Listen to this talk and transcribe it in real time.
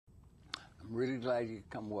really glad you could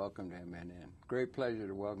come. Welcome to MNN. Great pleasure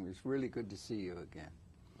to welcome you. It's really good to see you again.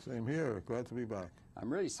 Same here. Glad to be back.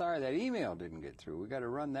 I'm really sorry that email didn't get through. We got to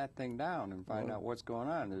run that thing down and find out what's going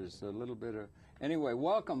on. There's a little bit of... Anyway,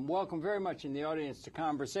 welcome very much in the audience to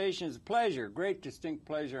Conversations. Pleasure, great distinct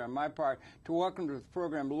pleasure on my part to welcome to the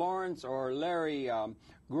program Lawrence or Larry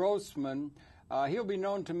Grossman. He'll be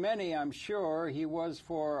known to many, I'm sure. He was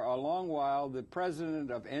for a long while the president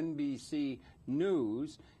of NBC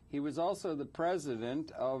News. He was also the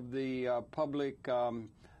president of the public...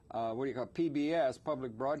 PBS,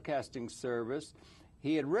 Public Broadcasting Service.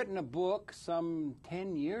 He had written a book some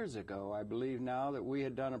 10 years ago, I believe now, that we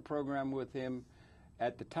had done a program with him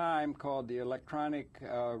at the time called The Electronic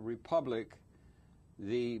Republic.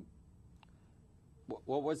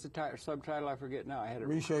 What was the subtitle? I forget now. I had it.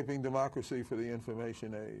 Reshaping Democracy for the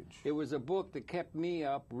Information Age. It was a book that kept me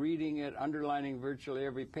up, reading it, underlining virtually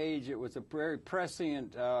every page. It was a very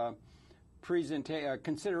prescient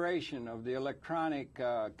consideration of the electronic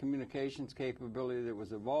communications capability that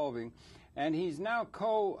was evolving. And he's now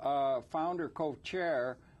co-founder,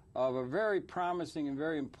 co-chair of a very promising and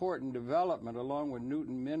very important development along with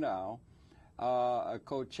Newton Minow, a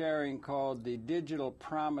co-chairing called the Digital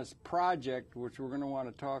Promise Project, which we're going to want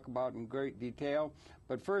to talk about in great detail.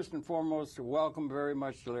 But first and foremost, welcome very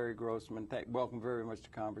much to Larry Grossman. Welcome very much to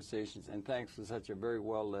Conversations, and thanks for such a very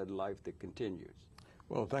well-led life that continues.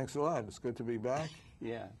 Well, thanks a lot. It's good to be back.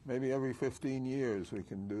 Yeah. Maybe every 15 years we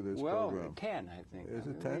can do this program. Well, 10, I think. Is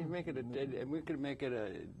it 10? We could make it a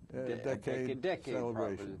decade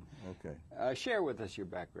celebration. Probably. Okay. Share with us your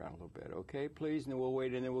background a little bit, okay, please? And then we'll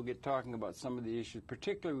wait, and then we'll get talking about some of the issues.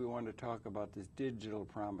 Particularly, we want to talk about this Digital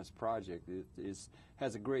Promise Project. It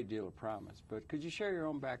has a great deal of promise. But could you share your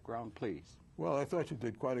own background, please? Well, I thought you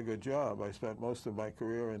did quite a good job. I spent most of my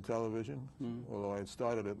career in television, although I had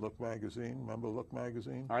started at Look Magazine. Remember Look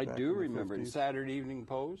Magazine? I do remember it. Saturday Evening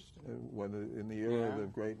Post? In the era of the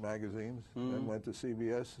great magazines. Then went to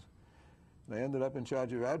CBS. And I ended up in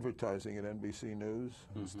charge of advertising at NBC News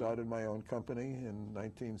and started my own company in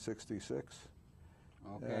 1966.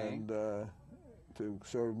 Okay. And to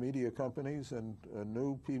serve media companies, and a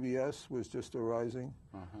new PBS was just arising,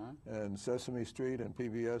 and Sesame Street and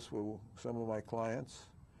PBS were some of my clients.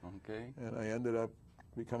 Okay. And I ended up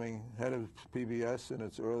becoming head of PBS in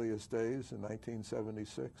its earliest days in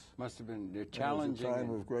 1976. Must have been challenging. It was a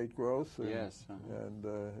time of great growth. And, yes. And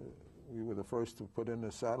we were the first to put in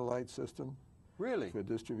a satellite system. Really? For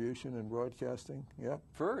distribution and broadcasting, yep.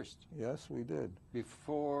 First? Yes, we did.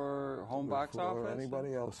 Before home box office? Before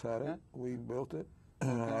anybody else had it, we built it.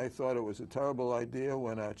 I thought it was a terrible idea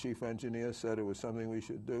when our chief engineer said it was something we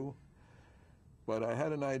should do. But I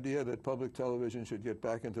had an idea that public television should get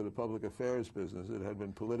back into the public affairs business. It had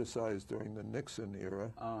been politicized during the Nixon era.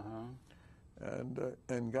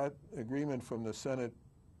 And got agreement from the Senate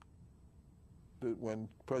when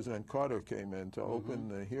President Carter came in to open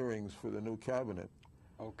the hearings for the new cabinet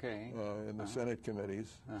in the Senate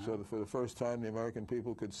committees, so that for the first time the American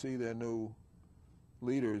people could see their new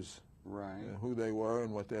leaders, who they were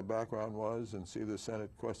and what their background was, and see the Senate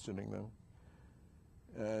questioning them.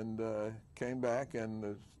 And came back, and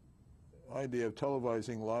the idea of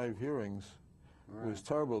televising live hearings was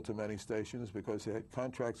terrible to many stations because they had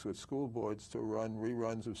contracts with school boards to run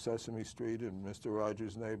reruns of Sesame Street and Mr.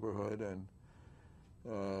 Rogers' Neighborhood and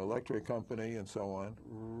electric company and so on.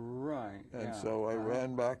 Right. And so I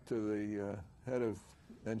ran back to the head of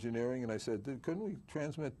engineering and I said, couldn't we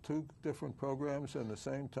transmit 2 different programs at the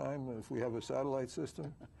same time if we have a satellite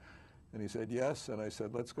system? And he said yes, and I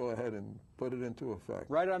said, let's go ahead and put it into effect.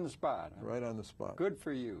 Right on the spot. Right on the spot. Good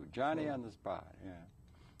for you. Johnny on the spot,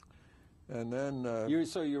 yeah. And then...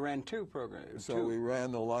 so you ran 2 programs? So we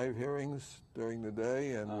ran the live hearings during the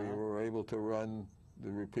day, and we were able to run the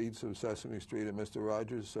repeats of Sesame Street and Mr.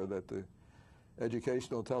 Rogers so that the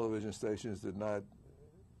educational television stations did not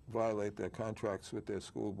violate their contracts with their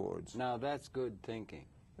school boards. Now that's good thinking.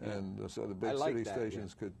 And so the big city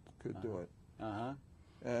stations could do it.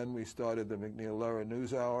 And we started the McNeil-Lehrer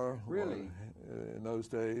NewsHour in those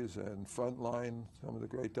days, and Frontline, some of the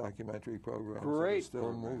great documentary programs that are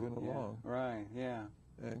still moving along. Right, yeah.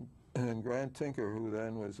 And Grant Tinker, who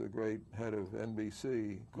then was the great head of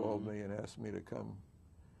NBC, called me and asked me to come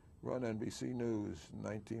run NBC News in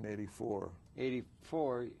 1984.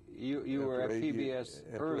 84, you were at PBS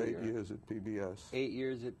earlier. After 8 years at PBS. 8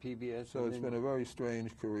 years at PBS. So it's been a very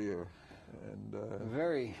strange career. And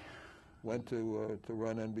very. Went to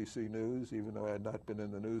run NBC News, even though I had not been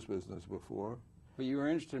in the news business before. But you were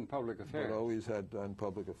interested in public affairs. But always had done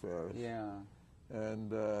public affairs. Yeah.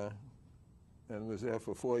 And was there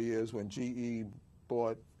for 4 years when GE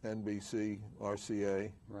bought NBC,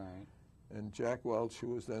 RCA. Right. And Jack Welch,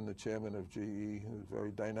 who was then the chairman of GE, who was a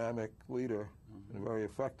very dynamic leader and a very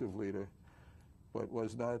effective leader, but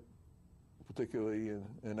was not particularly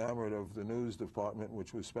enamored of the news department,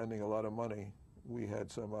 which was spending a lot of money. We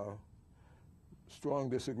had some strong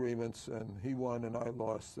disagreements, and he won and I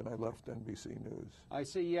lost, and I left NBC News. I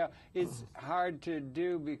see, yeah. It's hard to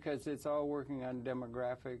do because it's all working on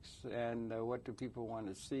demographics and what do people want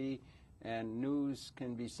to see, and news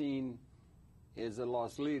can be seen as a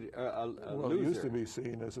lost leader, well, loser. It used to be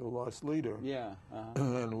seen as a lost leader. Yeah.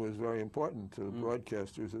 And it was very important to the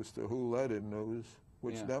broadcasters as to who led in news,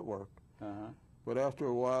 which network. But after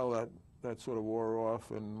a while, that sort of wore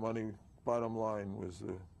off, and money, bottom line, was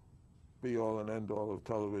the be-all and end-all of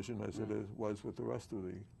television, as it was with the rest of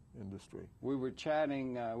the industry. We were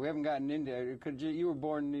chatting. We haven't gotten into it. You were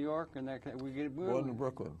born in New York, and that born in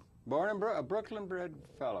Brooklyn. Born in a Brooklyn-bred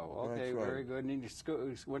fellow. Okay, right. Very good. And you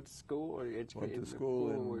went to school? Or went to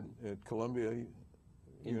school at Columbia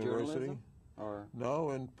University. Journalism? Or?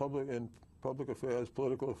 No, in public affairs,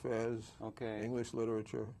 political affairs, English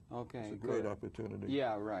literature. Okay, it's a great opportunity.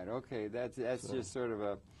 Yeah, right. Okay, that's just sort of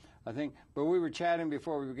a thing. But we were chatting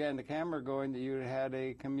before we began the camera going that you had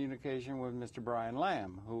a communication with Mr. Brian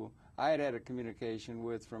Lamb, who I had a communication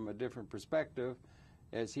with from a different perspective,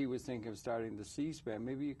 as he was thinking of starting the C-SPAN.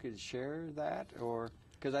 Maybe you could share that, or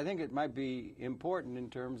because I think it might be important in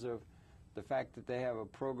terms of the fact that they have a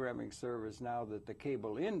programming service now that the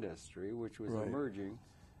cable industry, which was emerging,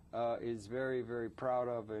 is very, very proud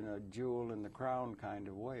of in a jewel in the crown kind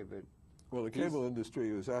of way. But well, the cable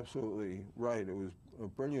industry was absolutely right. It was a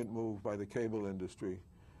brilliant move by the cable industry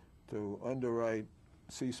to underwrite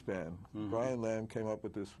C-SPAN. Brian Lamb came up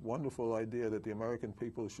with this wonderful idea that the American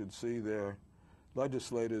people should see their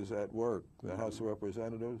legislators at work, the House of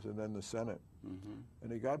Representatives and then the Senate.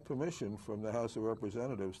 And he got permission from the House of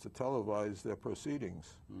Representatives to televise their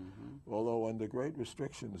proceedings, although under great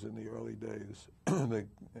restrictions in the early days.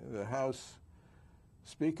 The House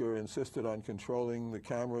Speaker insisted on controlling the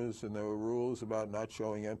cameras, and there were rules about not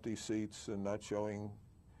showing empty seats and not showing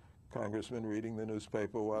congressmen reading the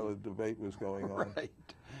newspaper while the debate was going on.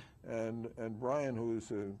 And Brian,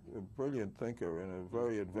 who's a brilliant thinker and a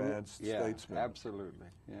very advanced statesman. Absolutely.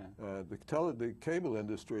 The cable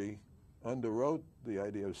industry underwrote the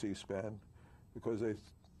idea of C-SPAN because they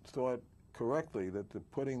thought correctly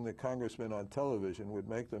that putting the congressmen on television would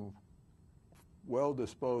make them well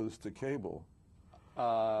disposed to cable.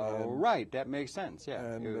 Right, that makes sense,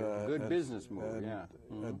 good business move,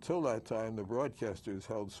 Until that time, the broadcasters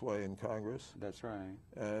held sway in Congress. That's right.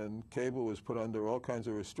 And cable was put under all kinds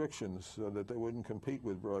of restrictions so that they wouldn't compete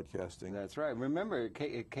with broadcasting. That's right. Remember,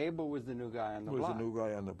 cable was the new guy on the block. Was the new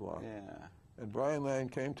guy on the block. Yeah. And Brian Lamb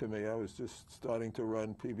came to me. I was just starting to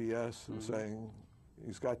run PBS and saying,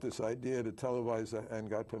 he's got this idea to televise and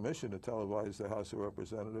got permission to televise the House of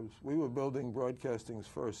Representatives. We were building broadcasting's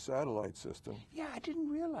first satellite system. Yeah, I didn't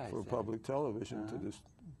realize for public television to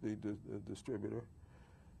be the distributor.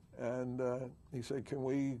 And he said, can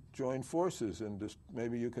we join forces and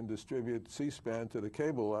maybe you can distribute C-SPAN to the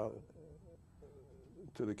cable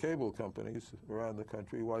companies around the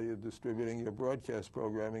country while you're distributing your broadcast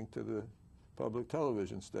programming to the public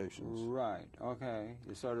television stations. Right, okay.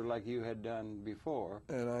 It's sort of like you had done before.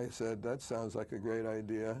 And I said, that sounds like a great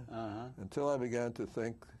idea, until I began to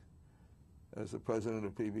think, as the president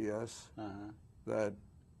of PBS, that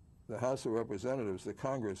the House of Representatives, the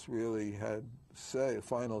Congress, really had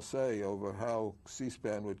final say over how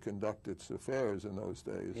C-SPAN would conduct its affairs in those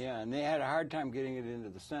days. Yeah, and they had a hard time getting it into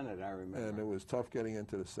the Senate, I remember. And it was tough getting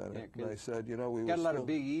into the Senate. And I said, we got a lot of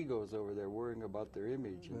big egos over there worrying about their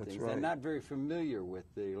image and things. Right. They're not very familiar with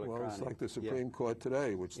the electronic. Well, it's like the Supreme Court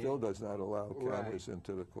today, which still does not allow cameras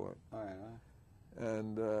into the court.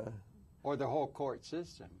 And or the whole court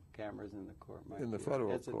system, cameras in the court. In the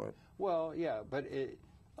federal court. Well, yeah, but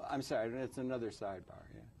I'm sorry, it's another sidebar.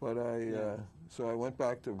 But so I went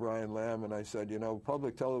back to Brian Lamb and I said,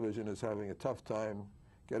 public television is having a tough time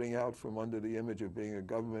getting out from under the image of being a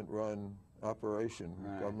government-run operation,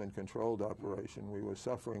 government-controlled operation. We were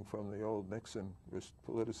suffering from the old Nixon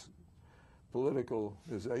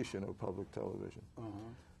politicalization of public television.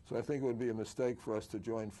 So I think it would be a mistake for us to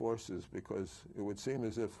join forces because it would seem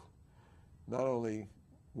as if not only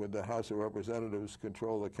would the House of Representatives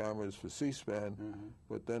control the cameras for C-SPAN,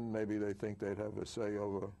 but then maybe they think they'd have a say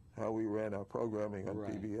over how we ran our programming on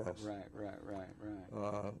PBS. Right.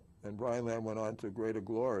 And Brian Lamb went on to greater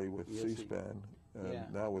glory with C-SPAN,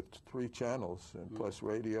 and now with 3 channels, and plus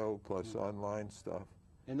radio, plus online stuff.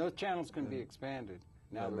 And those channels can be expanded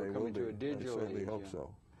now that we're coming to a digital age. I certainly hope so.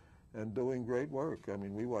 and doing great work. I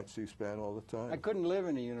mean, we watch C-SPAN all the time. I couldn't live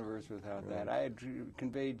in a universe without that. I had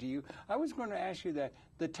conveyed to you. I was going to ask you that.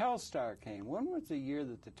 The Telstar came. When was the year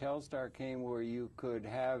that the Telstar came where you could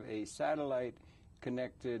have a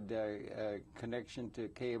satellite-connected connection to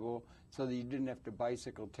cable so that you didn't have to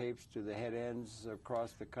bicycle tapes to the head ends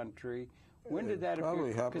across the country? When did that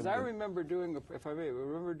appear? Because I remember doing, if I may, I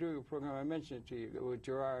remember doing a program, I mentioned it to you, with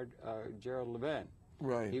Gerald Levin.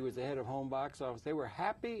 Right. He was the head of home box office. They were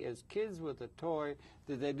happy as kids with a toy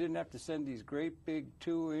that they didn't have to send these great big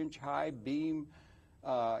 2-inch high beam,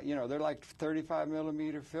 they're like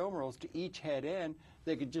 35mm film rolls to each head end.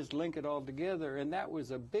 They could just link it all together, and that was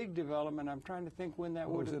a big development. I'm trying to think when that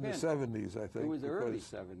would have been. It was in the 70s, I think. It was the early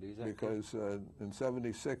 70s. Because in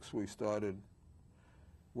 76 we started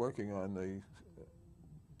working on the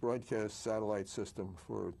broadcast satellite system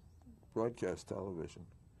for broadcast television.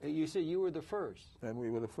 You said you were the first. And we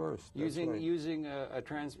were the first. Using a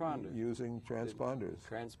transponder. Using transponders.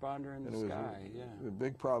 Transponder in the sky, yeah. The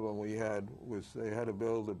big problem we had was they had to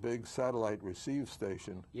build a big satellite receive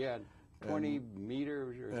station. Yeah, 20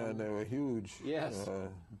 meters or something. And they were huge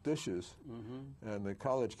dishes. And the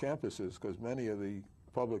college campuses, because many of the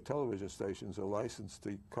public television stations are licensed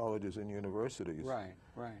to colleges and universities. Right.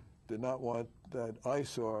 Did not want that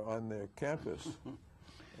eyesore on their campus.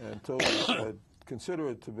 And told us that consider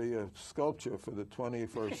it to be a sculpture for the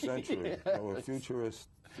 21st century, or a futurist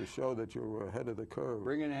to show that you were ahead of the curve.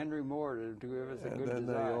 Bring in Henry Moore to give us a good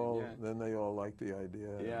design. Then they all liked the idea,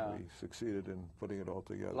 and we succeeded in putting it all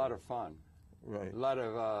together. A lot of fun. Right. A lot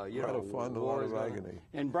of, a lot of fun, a lot of agony.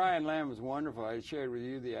 And Brian Lamb was wonderful. I shared with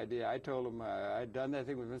you the idea. I told him I'd done that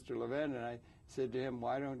thing with Mr. Levin, and I said to him,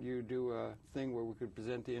 why don't you do a thing where we could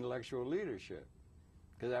present the intellectual leadership?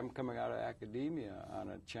 Because I'm coming out of academia on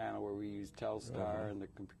a channel where we use Telstar and the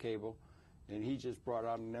cable, and he just brought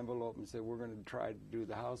out an envelope and said, we're going to try to do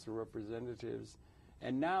the House of Representatives.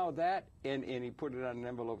 And now that, and he put it on an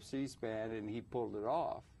envelope C-SPAN, and he pulled it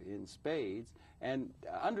off in spades. And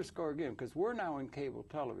underscore again, because we're now in cable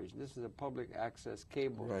television. This is a public access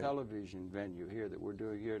cable television venue here that we're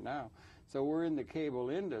doing here now. So we're in the cable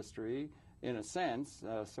industry, in a sense,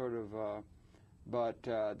 but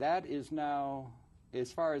that is now,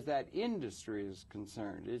 as far as that industry is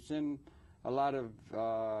concerned, it's in a lot of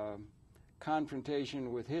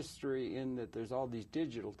confrontation with history in that there's all these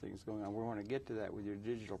digital things going on. We want to get to that with your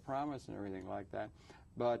digital promise and everything like that.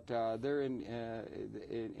 But they're in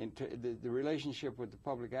the relationship with the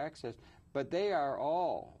public access. But they are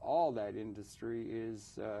all that industry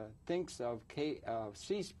is thinks of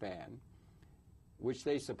C-SPAN, which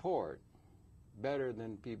they support, better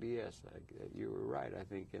than PBS. You were right, I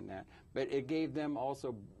think, in that. But it gave them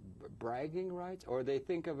also bragging rights, or they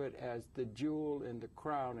think of it as the jewel in the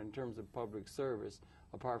crown in terms of public service,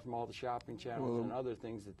 apart from all the shopping channels and other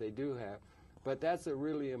things that they do have. But that's a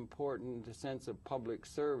really important sense of public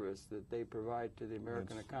service that they provide to the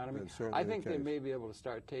American economy. I think they may be able to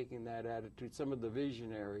start taking that attitude. Some of the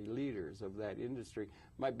visionary leaders of that industry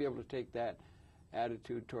might be able to take that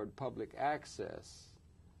attitude toward public access.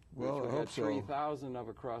 Well, which we I had hope so. 3,000 of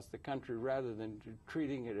across the country, rather than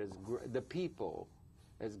treating it as the people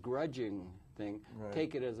as grudging thing.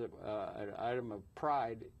 Take it as an item of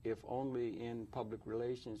pride, if only in public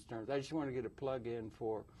relations terms. I just want to get a plug in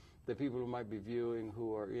for the people who might be viewing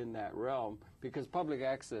who are in that realm, because public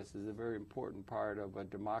access is a very important part of a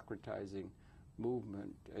democratizing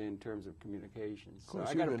movement in terms of communications. So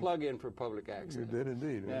I got to plug in for public access. You did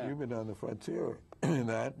indeed. Yeah. You've been on the frontier in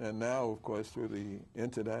that, and now, of course, through the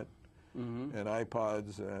internet and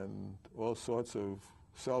iPods and all sorts of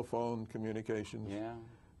cell phone communications,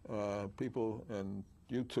 people and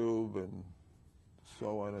YouTube and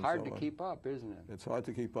so on and so on. Hard to keep up, isn't it? It's hard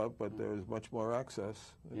to keep up, but there's much more access.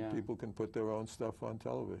 And people can put their own stuff on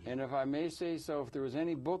television. And if I may say so, if there was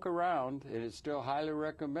any book around, and it's still highly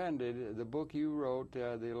recommended, the book you wrote,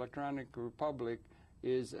 The Electronic Republic,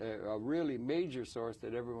 is a really major source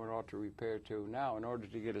that everyone ought to repair to now in order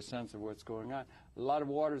to get a sense of what's going on. A lot of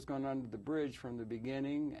water's gone under the bridge from the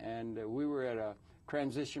beginning, and we were at a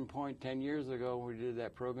transition point 10 years ago when we did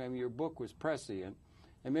that program. Your book was prescient.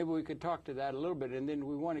 And maybe we could talk to that a little bit, and then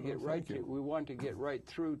we want to get right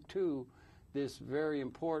through to this very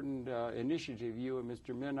important initiative you and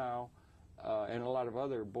Mr. Minow and a lot of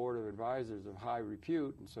other board of advisors of high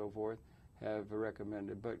repute and so forth have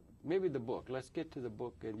recommended. But maybe the book. Let's get to the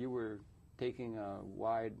book. And you were taking a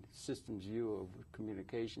wide systems view of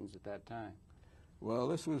communications at that time. Well,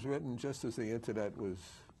 this was written just as the Internet was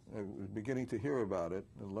beginning to hear about it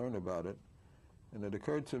and learn about it. And it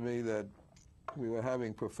occurred to me that we were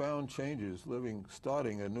having profound changes,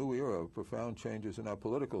 starting a new era of profound changes in our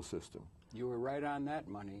political system. You were right on that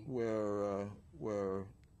money. Where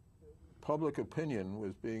public opinion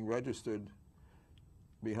was being registered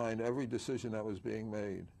behind every decision that was being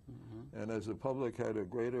made. And as the public had a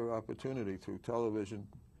greater opportunity through television,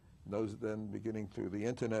 those then beginning through the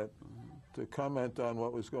internet, to comment on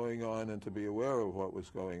what was going on and to be aware of what was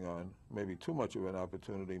going on, maybe too much of an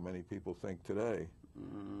opportunity, many people think today,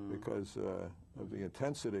 because of the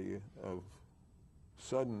intensity of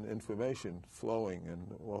sudden information flowing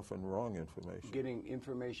and often wrong information. Getting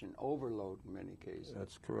information overload in many cases.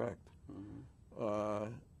 That's correct.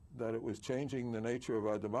 That it was changing the nature of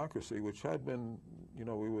our democracy, which had been, you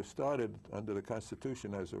know, we were started under the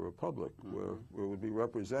Constitution as a republic, where there would be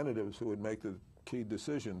representatives who would make the key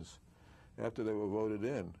decisions after they were voted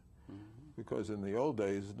in. Because in the old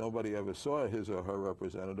days, nobody ever saw his or her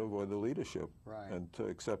representative or the leadership until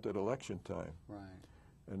except at election time.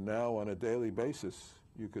 And now, on a daily basis,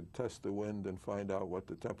 you could test the wind and find out what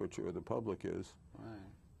the temperature of the public is.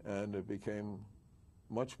 And it became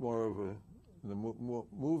much more of a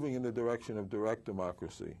moving in the direction of direct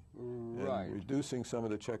democracy, and reducing some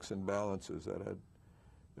of the checks and balances that had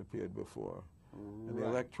appeared before. And the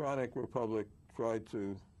electronic republic tried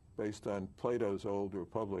to, based on Plato's old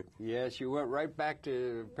republic. Yes, you went right back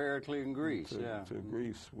to Periclean Greece. To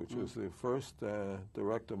Greece, which was the first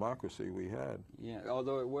direct democracy we had. Yeah,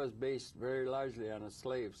 although it was based very largely on a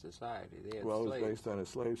slave society. They had well, slaves. It was based on a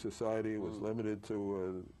slave society. It was limited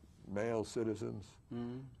to male citizens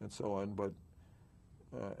and so on. But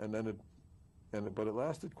but it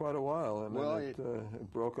lasted quite a while, and then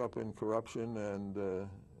it broke up in corruption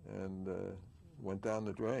and went down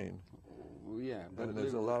the drain. Yeah, but and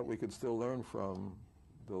there's a lot we could still learn from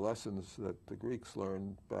the lessons that the Greeks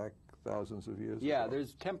learned back thousands of years ago. Yeah,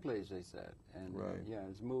 there's templates, they said, and yeah,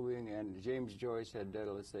 it's moving. And James Joyce had,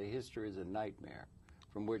 let's say, history is a nightmare,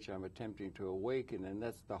 from which I'm attempting to awaken, and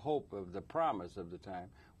that's the hope of the promise of the time.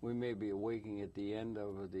 We may be awaking at the end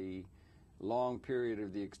of the long period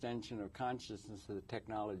of the extension of consciousness that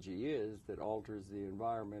technology is, that alters the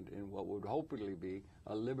environment in what would hopefully be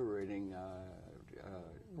a liberating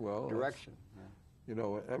direction. You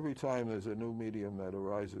know, every time there's a new medium that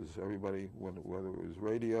arises, everybody, whether it was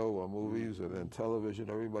radio or movies or then television,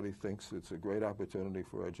 everybody thinks it's a great opportunity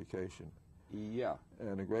for education. Yeah.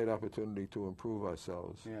 And a great opportunity to improve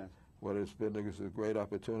ourselves. Yes. What it's been is a great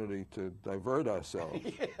opportunity to divert ourselves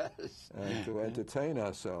and to entertain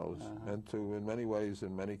ourselves and to, in many ways,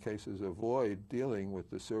 in many cases, avoid dealing with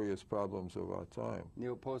the serious problems of our time.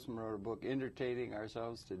 Neil Postman wrote a book, Entertaining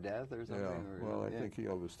Ourselves to Death or something? Yeah, well, I think he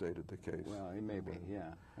overstated the case. Well, he may be,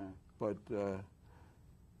 yeah. But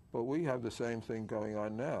we have the same thing going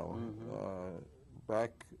on now.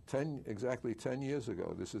 Back exactly 10 years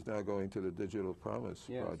ago, this is now going to the Digital Promise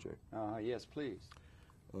Project. Yes, please.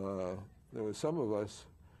 There were some of us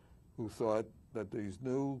who thought that these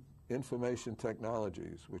new information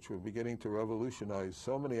technologies, which were beginning to revolutionize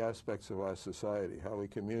so many aspects of our society, how we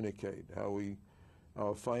communicate,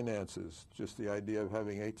 our finances, just the idea of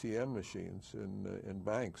having ATM machines in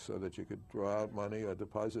banks so that you could draw out money or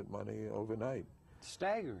deposit money overnight.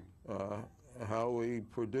 Staggering. How we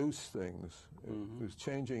produce things. It was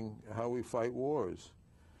changing how we fight wars.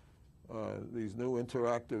 These new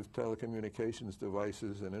interactive telecommunications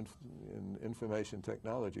devices and information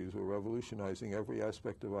technologies were revolutionizing every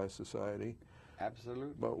aspect of our society.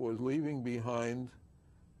 Absolutely. But was leaving behind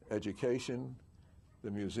education,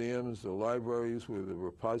 the museums, the libraries were the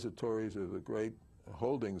repositories of the great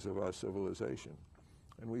holdings of our civilization.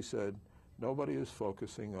 And we said, nobody is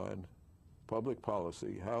focusing on public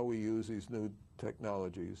policy, how we use these new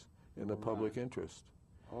technologies in the public interest.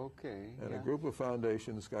 Okay. And a group of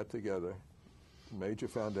foundations got together, major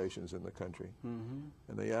foundations in the country, and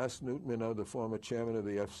they asked Newton Minow, the former chairman of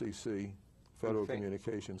the FCC, Federal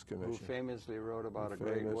Communications Commission, who famously wrote about a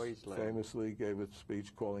great wasteland. Famously gave a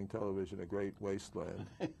speech calling television a great wasteland.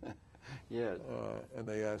 Yes. And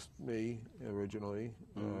they asked me originally,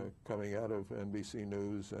 coming out of NBC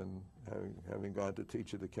News and having gone to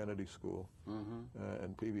teach at the Kennedy School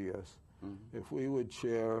and PBS, if we would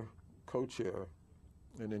co-chair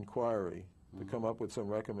an inquiry to come up with some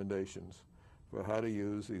recommendations for how to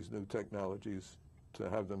use these new technologies to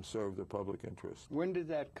have them serve the public interest. When did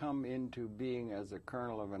that come into being as a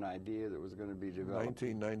kernel of an idea that was going to be developed?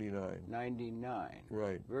 1999. 99.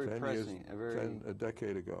 Right. Very pressing. A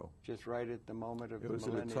decade ago. Just right at the moment of the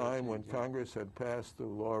millennial change. It was at a time when Congress had passed the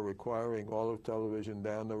law requiring all of television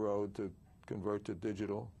down the road to convert to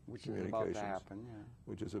digital communications. Which is about to happen, yeah.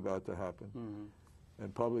 Which is about to happen.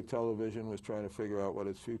 And public television was trying to figure out what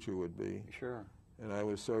its future would be. Sure. And I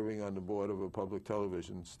was serving on the board of a public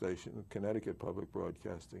television station, Connecticut Public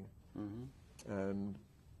Broadcasting. And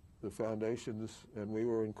the foundations, and we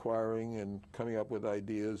were inquiring and coming up with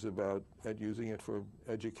ideas about using it for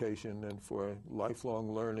education and for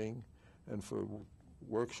lifelong learning and for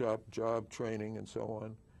workshop job training and so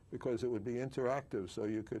on, because it would be interactive, so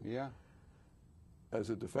you could, as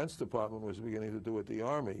the Defense Department was beginning to do with the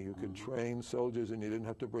Army, you could train soldiers and you didn't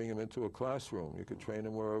have to bring them into a classroom. You could train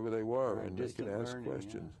them wherever they were, and they could ask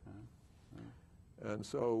questions. And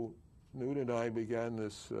so Newt and I began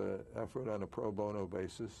this effort on a pro bono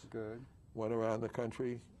basis. Good. Went around the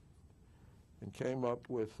country and came up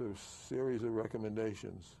with a series of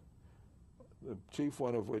recommendations, the chief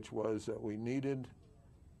one of which was that we needed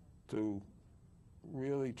to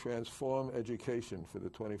really transform education for the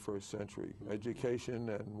 21st century. Education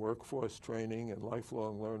and workforce training and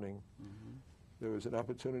lifelong learning. There was an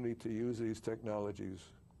opportunity to use these technologies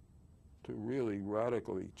to really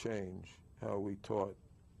radically change how we taught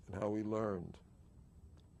and how we learned.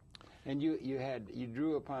 And you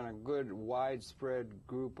drew upon a good widespread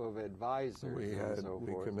group of advisors we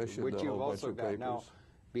forth, commissioned which a you've whole also bunch of got papers. now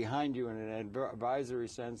behind you in an advisory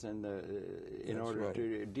sense, and in order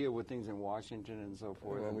to deal with things in Washington and so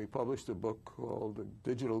forth. And we published a book called "The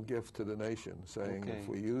Digital Gift to the Nation," saying if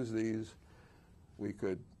we use these, we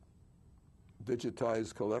could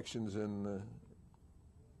digitize collections in the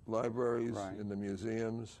libraries, in the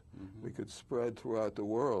museums. We could spread throughout the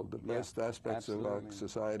world the best aspects of our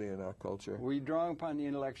society and our culture. Were you drawing upon the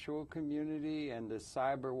intellectual community and the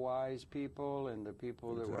cyber-wise people and the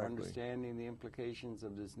people that were understanding the implications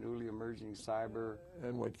of this newly emerging cyber?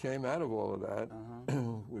 And what came out of all of that,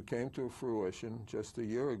 we came to fruition just a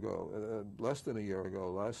year ago, less than a year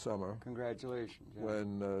ago, last summer. Congratulations.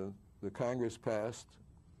 When the Congress passed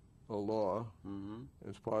a law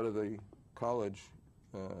as part of the College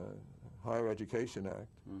Higher Education Act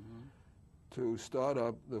to start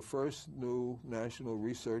up the first new national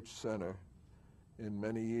research center in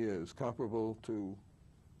many years, comparable to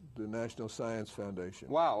the National Science Foundation.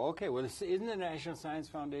 Wow, okay. Well, isn't the National Science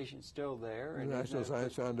Foundation still there? The National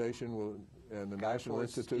Science Foundation will, and the National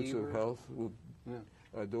Institutes of Health will,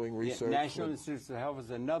 are doing research. National Institutes of Health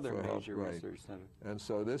is another major research center. And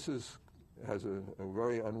so this has a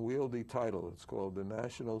very unwieldy title. It's called the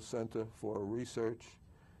National Center for Research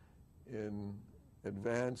in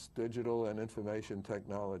Advanced Digital and Information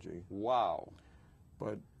Technology. Wow.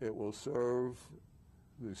 But it will serve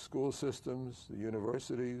the school systems, the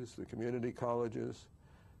universities, the community colleges,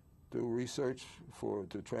 do research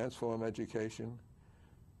to transform education.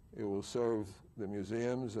 It will serve the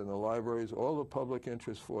museums and the libraries, all the public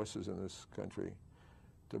interest forces in this country,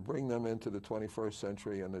 to bring them into the 21st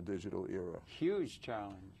century and the digital era. Huge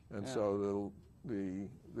challenge. And so the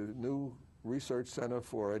new Research Center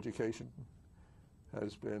for Education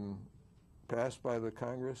has been passed by the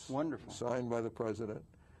Congress, signed by the President,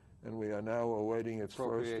 and we are now awaiting its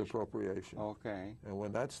first appropriation. Okay. And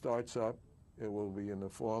when that starts up, it will be in the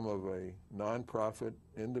form of a nonprofit,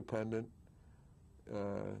 independent,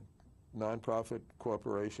 nonprofit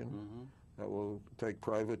corporation that will take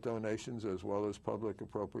private donations as well as public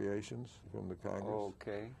appropriations from the Congress.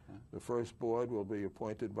 Okay. The first board will be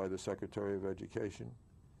appointed by the Secretary of Education.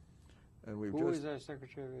 And Who is our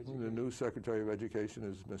Secretary of Education? The new Secretary of Education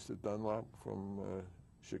is Mr. Dunlop from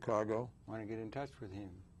Chicago. I want to get in touch with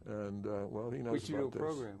him. And, well, he knows about this. We should do a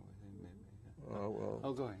program with him, maybe.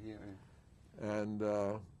 Well. Go ahead. Yeah. And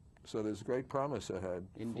so there's great promise ahead.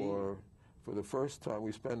 Indeed. For the first time,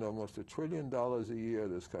 we spend almost $1 trillion a year,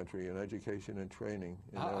 this country, in education and training.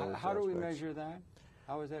 How do we measure that?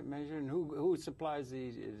 How is that measured? And who supplies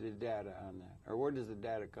the data on that? Or where does the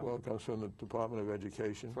data come from? Well, it comes from the Department of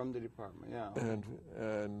Education. From the department, yeah.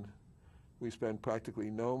 And we spend practically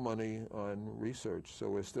no money on research, so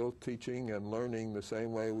we're still teaching and learning the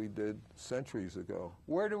same way we did centuries ago.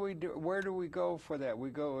 Where do we go for that? We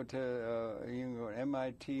go to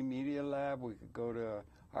MIT Media Lab. We could go to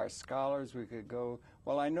our scholars. We could go.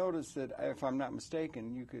 Well, I noticed that, if I'm not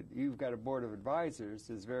mistaken, you've got a board of advisors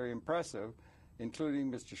that's very impressive, including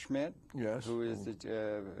Mr. Schmidt, who is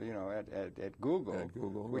at Google,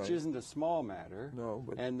 which isn't a small matter. No,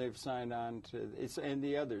 but and they've signed on to and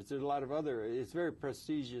the others. There's a lot of other. It's a very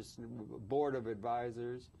prestigious board of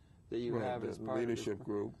advisors that you have as part leadership of this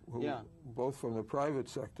group, both from the private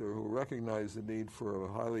sector, who recognize the need for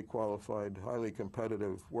a highly qualified, highly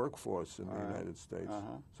competitive workforce in the United States.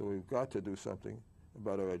 So we've got to do something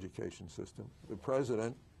about our education system. The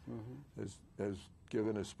president has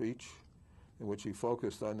given a speech in which he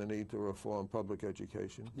focused on the need to reform public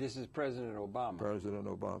education. This is President Obama. President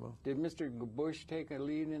Obama. Did Mr. Bush take a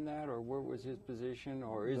lead in that, or what was his position?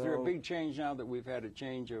 Or is there a big change now that we've had a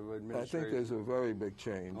change of administration? I think there's a very big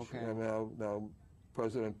change. Okay. And now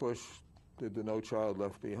President Bush did the No Child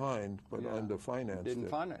Left Behind, but underfinanced Didn't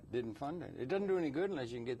fund it. It doesn't do any good unless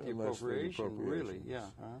you can get the appropriation, really. Yeah.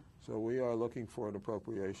 So we are looking for an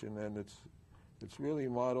appropriation, and it's really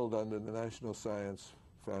modeled under the National Science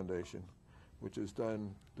Foundation, which has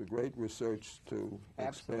done the great research to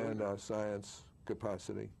expand our science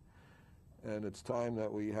capacity. And it's time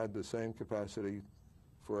that we had the same capacity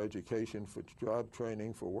for education, for job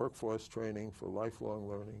training, for workforce training, for lifelong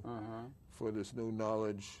learning, for this new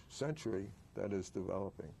knowledge century that is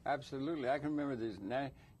developing. Absolutely. I can remember this.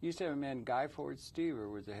 Used to have a man, Guy Ford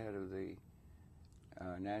Stever, was the head of the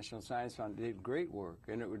National Science Foundation. Did great work,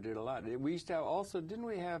 and it did a lot. We used to have also, didn't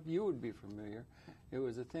we have, you would be familiar, it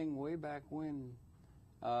was a thing way back when,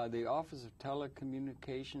 the Office of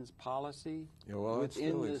Telecommunications Policy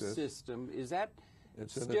within the system. Is that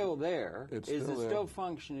still there? Is it still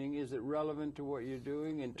functioning? Is it relevant to what you're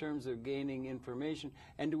doing in terms of gaining information?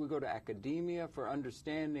 And do we go to academia for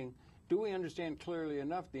understanding? Do we understand clearly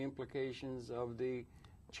enough the implications of the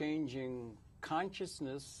changing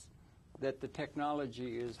consciousness that the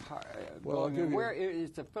technology is going in? Where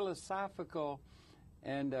it's a philosophical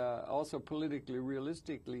and also politically,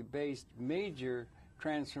 realistically based major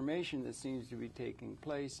transformation that seems to be taking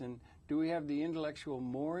place, and do we have the intellectual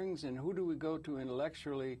moorings, and who do we go to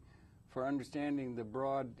intellectually for understanding the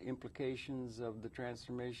broad implications of the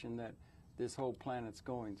transformation that this whole planet's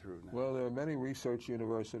going through now? Well, there are many research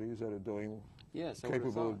universities that are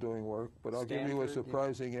capable of doing work, but I'll give you a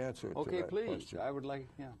surprising answer to that question. Okay, please. I would like,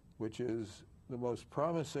 which is the most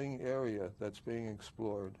promising area that's being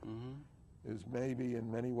explored is maybe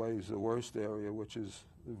in many ways the worst area, which is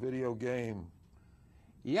the video game.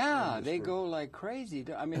 Yeah, they go like crazy.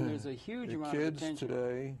 I mean, there's a huge amount of attention. Kids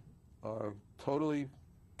today are totally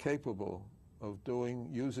capable of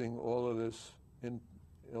using all of this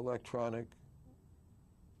electronic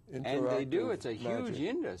interactive And they do. It's a magic. huge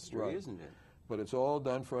industry, isn't it? But it's all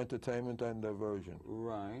done for entertainment and diversion.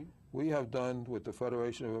 Right. We have done, with the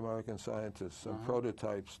Federation of American Scientists, some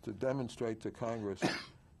prototypes to demonstrate to Congress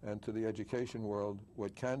and to the education world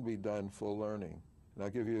what can be done for learning. And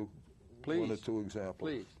I'll give you one or two examples.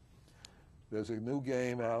 Please. There's a new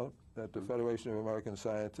game out that the Federation of American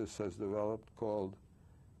Scientists has developed called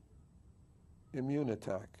Immune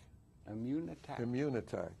Attack. Immune Attack. Immune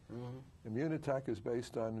Attack. Immune Attack is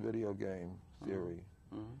based on video game theory.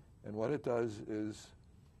 And what it does is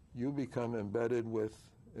you become embedded with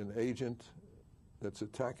an agent that's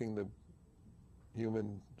attacking the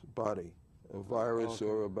human body, a virus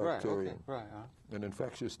or a bacterium, an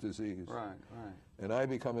infectious disease. And I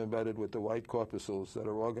become embedded with the white corpuscles that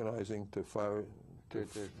are organizing to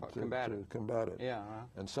combat it.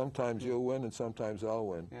 And sometimes you'll win and sometimes I'll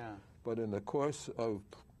win. But in the course of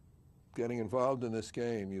getting involved in this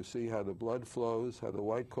game, you see how the blood flows, how the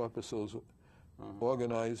white corpuscles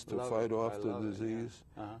organize to fight off the disease,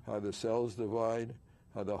 how the cells divide,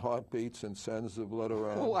 how the heart beats and sends the blood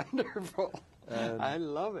around. Wonderful. I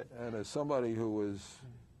love it. And as somebody who was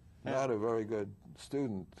not a very good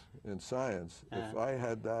student in science, if I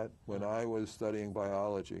had that when I was studying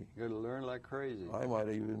biology, you're going to learn like crazy. I might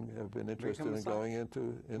even have been interested in going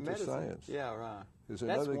into science. Yeah, right.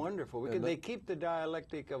 That's wonderful, because they keep the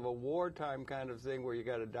dialectic of a wartime kind of thing where you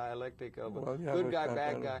got a dialectic of a good guy,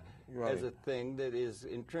 bad guy as a thing that is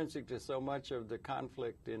intrinsic to so much of the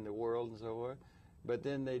conflict in the world and so forth. But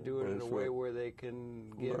then they do it in a way where they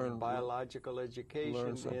can get biological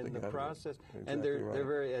education in the process, and they're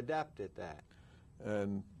very adept at that.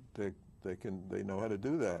 And they know how to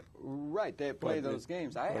do that. Right, they play those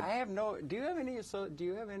games. I have no. Do you have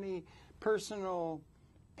any personal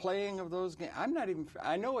playing of those games? I'm not even.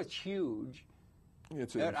 I know it's huge.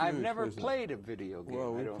 I've never played a video game.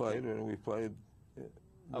 Well, we played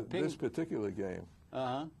this particular game.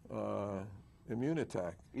 Immune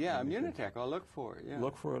Attack. Yeah, Immune Attack. I'll look for it. Yeah.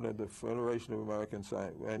 Look for it at the Federation of American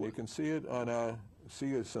Science, and you can see it on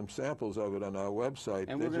some samples of it on our website,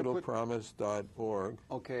 digitalpromise.org.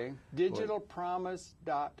 Okay,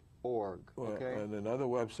 digitalpromise.org. Okay. And another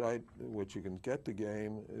website which you can get the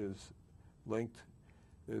game is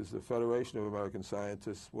the Federation of American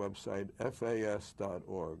Scientists website,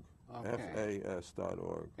 FAS.org. Okay.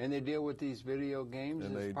 FAS.org. And they deal with these video games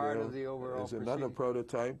as part of the overall There's another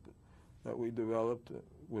prototype that we developed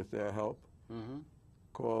with their help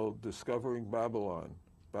called Discovering Babylon.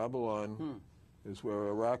 Babylon is where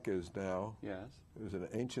Iraq is now. Yes. It was an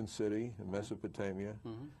ancient city in Mesopotamia,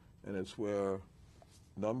 and it's where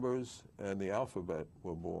numbers and the alphabet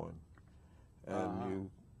were born. And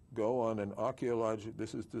you go on an archaeological,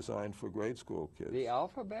 this is designed for grade school kids. The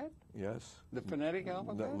alphabet? Yes. The phonetic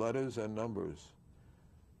alphabet? Letters and numbers.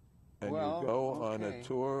 And you go on a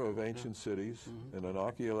tour of ancient cities in an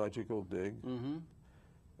archaeological dig,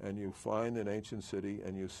 and you find an ancient city,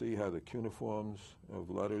 and you see how the cuneiforms of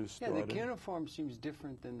letters started. Yeah, the cuneiform seems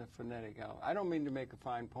different than the phonetic alphabet. I don't mean to make a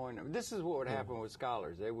fine point of it. This is what would happen with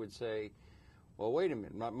scholars. They would say, well, wait a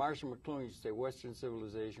minute. Marshall McLuhan used to say Western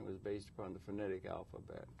civilization was based upon the phonetic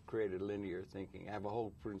alphabet, created linear thinking, have a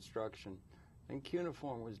whole instruction. And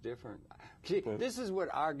cuneiform was different. See, this is what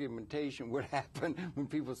argumentation would happen when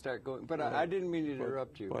people start going. But I didn't mean to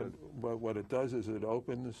interrupt you. But what it does is it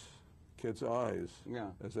opens kids' eyes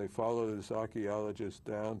as they follow this archaeologist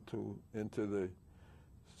down into the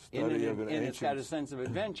study of an ancient. And it's got a sense of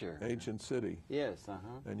adventure. Ancient city. Yes.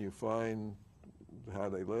 And you find how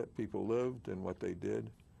people lived and what they did.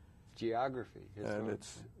 Geography. And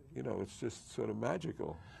it's just sort of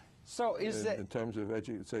magical. So is that in terms of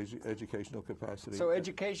educational capacity? So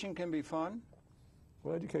education can be fun?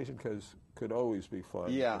 Well, education could always be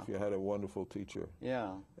fun if you had a wonderful teacher.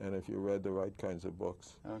 Yeah. And if you read the right kinds of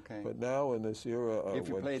books. Okay. But now in this era of if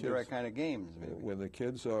you played the right kind of games, maybe. When the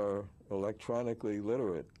kids are electronically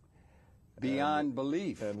literate. Beyond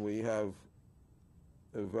belief. And we have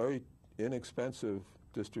a very inexpensive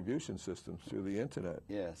distribution systems through the internet.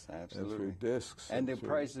 Yes, absolutely. And through discs. And the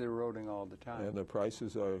prices are eroding all the time. And the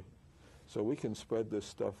prices are, so we can spread this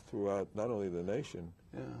stuff throughout not only the nation,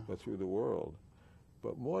 but through the world.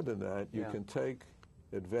 But more than that, you can take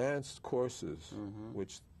advanced courses,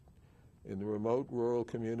 which in the remote rural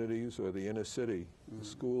communities or the inner city, the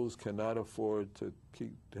schools cannot afford to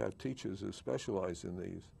have teachers who specialize in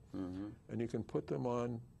these. And you can put them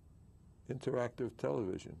on interactive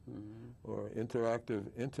television or interactive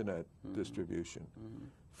internet distribution.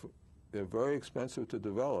 They're very expensive to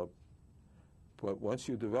develop, but once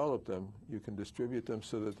you develop them, you can distribute them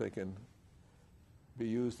so that they can be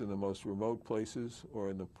used in the most remote places or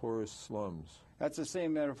in the poorest slums. That's the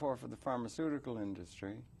same metaphor for the pharmaceutical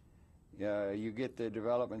industry. You get the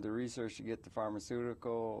development, the research, you get the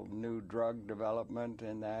pharmaceutical, new drug development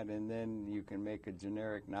and that, and then you can make a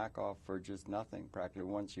generic knockoff for just nothing, practically,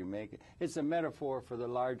 once you make it. It's a metaphor for the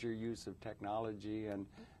larger use of technology and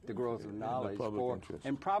the growth of knowledge.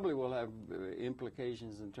 And probably will have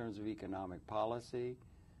implications in terms of economic policy,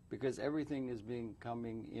 because everything is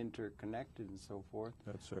becoming interconnected and so forth.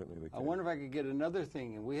 That's certainly the case. I wonder if I could get another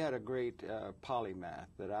thing. And we had a great polymath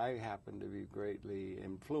that I happened to be greatly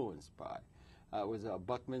influenced by. It was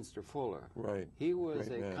Buckminster Fuller. Right. He was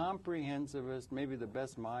a comprehensivist, maybe the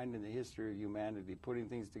best mind in the history of humanity, putting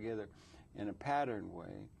things together in a pattern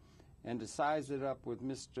way. And to size it up with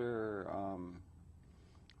Mr.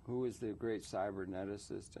 Who is the great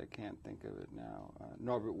cyberneticist? I can't think of it now.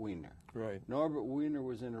 Norbert Wiener. Right. Norbert Wiener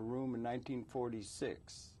was in a room in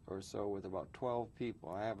 1946 or so with about 12 people.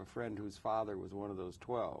 I have a friend whose father was one of those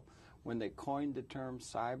 12 when they coined the term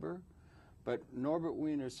cyber. But Norbert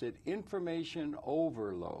Wiener said information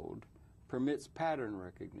overload permits pattern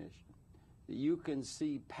recognition. You can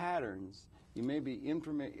see patterns. You may be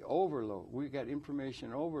overload. We've got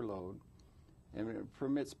information overload. And it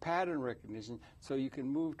permits pattern recognition, so you can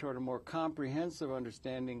move toward a more comprehensive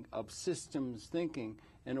understanding of systems thinking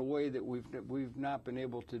in a way that we've not been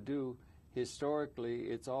able to do historically.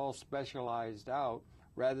 It's all specialized out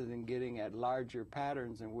rather than getting at larger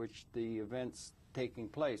patterns in which the events taking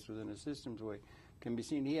place within a systems way can be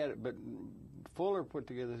seen. But Fuller put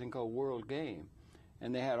together a thing called World Game,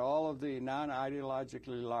 and they had all of the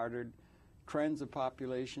non-ideologically larded trends of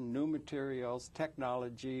population, new materials,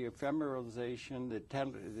 technology, ephemeralization,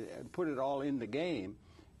 put it all in the game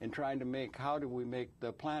and trying to make, how do we make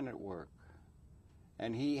the planet work?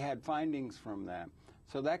 And he had findings from that.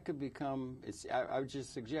 So that could become, I would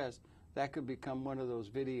just suggest, that could become one of those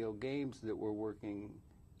video games that we're working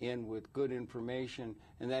in with good information,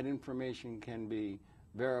 and that information can be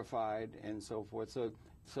verified and so forth,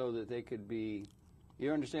 so that they could be,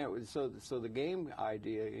 you understand? So the game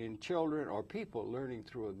idea in children or people learning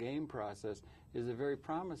through a game process is a very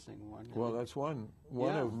promising one. Well, that's one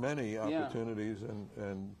of many opportunities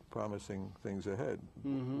and promising things ahead.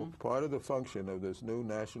 Part of the function of this new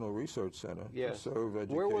National Research Center to serve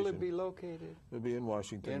education. Where will it be located? It'll be in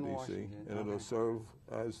Washington, D.C., and it'll serve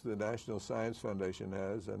as the National Science Foundation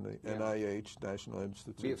has and the NIH, National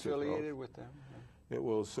Institute of Health. Be affiliated with them? It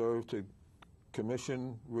will serve to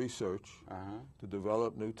commission research to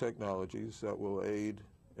develop new technologies that will aid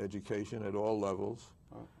education at all levels,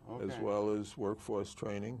 as well as workforce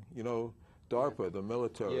training. You know, DARPA, the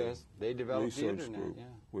military they developed research the internet, group,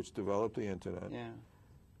 which developed the internet,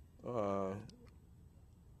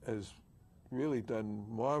 has really done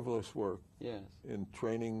marvelous work in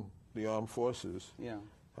training the armed forces,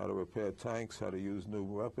 how to repair tanks, how to use new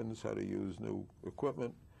weapons, how to use new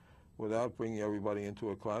equipment. without bringing everybody into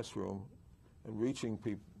a classroom and reaching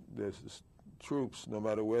the troops, no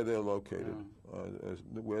matter where they're located,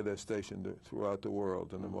 where they're stationed throughout the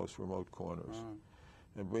world in the most remote corners,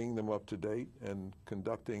 and bringing them up to date and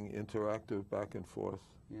conducting interactive back and forth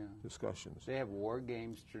discussions. They have war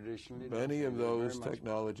games traditionally. Many of those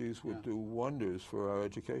technologies would do wonders for our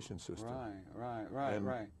education system.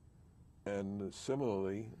 Right. And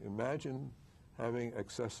similarly, imagine having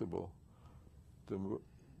accessible the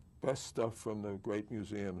best stuff from the great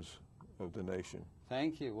museums of the nation.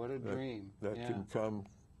 Thank you. What a dream. That can come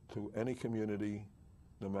to any community,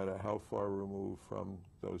 no matter how far removed from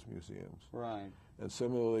those museums. Right. And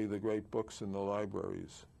similarly, the great books in the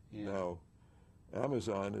libraries. Now,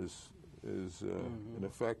 Amazon is in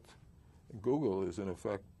effect, Google is in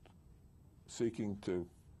effect seeking to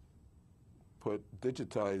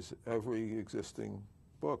digitize every existing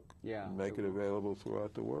book and make it available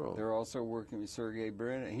throughout the world. They're also working with Sergey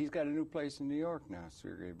Brin. He's got a new place in New York now,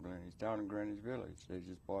 Sergey Brin. He's down in Greenwich Village. They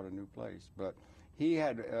just bought a new place. But he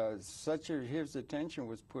had his attention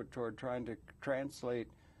was put toward trying to translate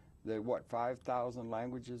the 5,000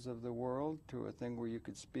 languages of the world to a thing where you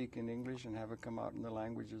could speak in English and have it come out in the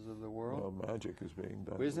languages of the world. Well, magic is being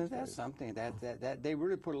done. Isn't that something? That they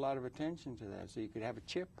really put a lot of attention to that. So you could have a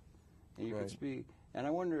chip and you could speak. And I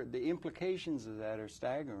wonder, the implications of that are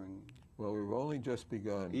staggering. Well, we've only just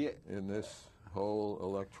begun in this whole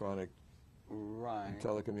electronic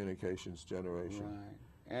telecommunications generation. Right.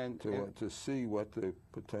 And to see what the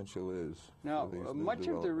potential is. Now, much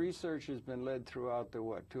of the research has been led throughout the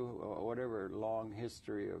whatever long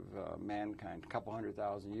history of mankind, a couple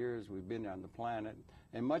 100,000 years we've been on the planet,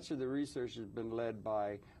 and much of the research has been led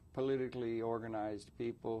by politically organized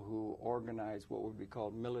people who organize what would be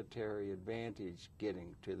called military advantage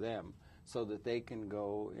getting to them, so that they can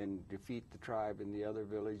go and defeat the tribe in the other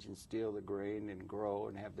village and steal the grain and grow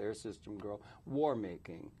and have their system grow, war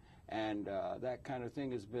making. And that kind of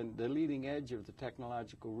thing has been the leading edge of the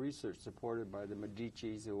technological research supported by the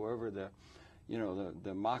Medicis, whoever the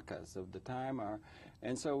Maccas of the time are.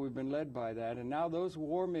 And so we've been led by that. And now those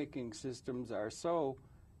war-making systems are so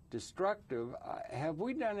destructive. Have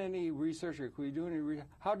we done any research, or can we do any research?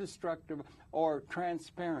 How destructive, or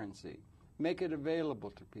transparency? Make it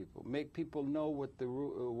available to people. Make people know what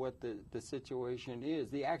the situation is,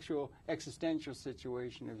 the actual existential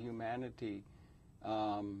situation of humanity.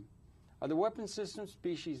 Are the weapon systems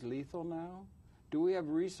species lethal now? Do we have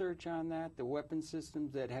research on that? The weapon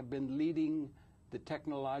systems that have been leading the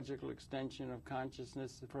technological extension of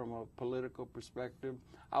consciousness from a political perspective,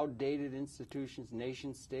 outdated institutions,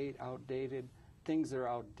 nation state, outdated, things are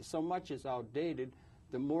out, so much is outdated.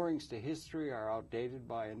 The moorings to history are outdated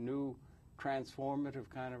by a new transformative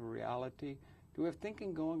kind of reality. Do we have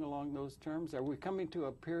thinking going along those terms? Are we coming to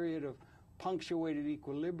a period of punctuated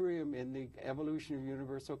equilibrium in the evolution of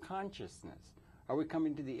universal consciousness? Are we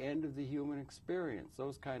coming to the end of the human experience?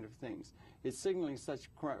 Those kind of things. It's signaling such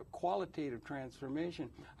qualitative transformation.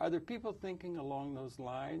 Are there people thinking along those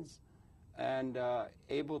lines and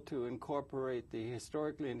able to incorporate the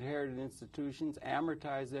historically inherited institutions,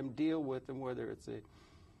 amortize them, deal with them, whether it's a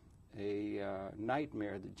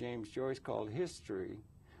nightmare that James Joyce called history?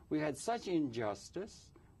 We had such injustice.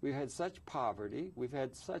 We've had such poverty. We've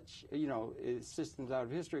had such, systems out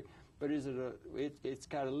of history. But it's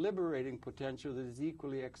got a liberating potential that is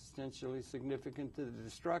equally existentially significant to the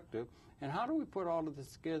destructive. And how do we put all of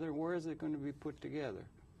this together? Where is it going to be put together?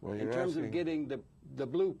 Well, in terms of getting the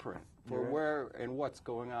blueprint for where and what's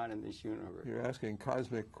going on in this universe. You're asking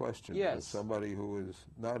cosmic questions as somebody who is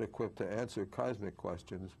not equipped to answer cosmic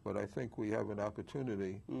questions, but I think we have an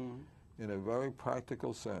opportunity in a very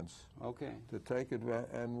practical sense to take advantage,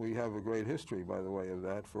 and we have a great history, by the way, of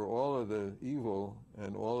that, for all of the evil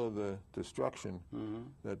and all of the destruction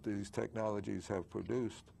that these technologies have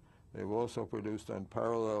produced. They've also produced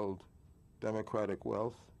unparalleled democratic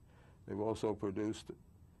wealth. They've also produced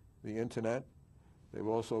the internet. They've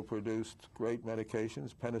also produced great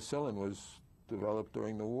medications. Penicillin was developed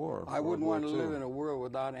during the war. I wouldn't want to live in a world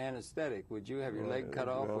without anesthetic. Would you have your leg cut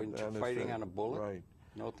off when you're fighting on a bullet? Right.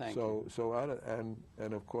 No, thank you.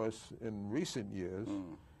 And of course, in recent years,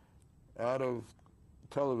 out of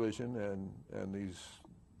television and these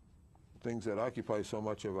things that occupy so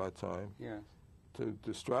much of our time, to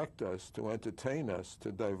distract us, to entertain us,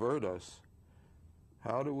 to divert us,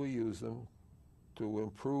 how do we use them to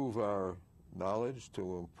improve our knowledge,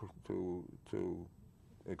 to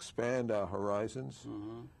expand our horizons,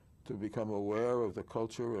 to become aware of the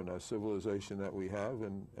culture and our civilization that we have,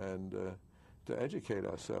 and to educate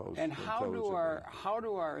ourselves. And how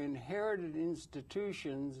do our inherited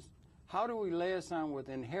institutions, How do we liaison with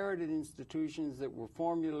inherited institutions that were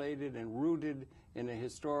formulated and rooted in a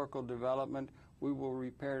historical development? We will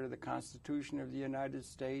repair to the Constitution of the United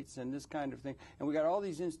States and this kind of thing. And we got all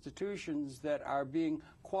these institutions that are being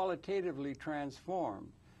qualitatively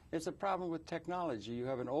transformed. It's a problem with technology. You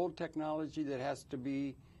have an old technology that has to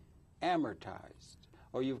be amortized,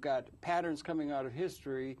 or you've got patterns coming out of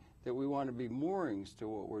history that we want to be moorings to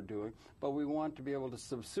what we're doing, but we want to be able to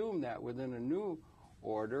subsume that within a new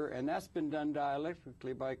order, and that's been done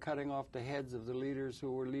dialectically by cutting off the heads of the leaders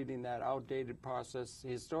who were leading that outdated process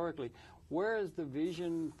historically. Where is the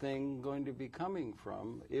vision thing going to be coming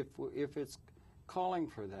from if it's calling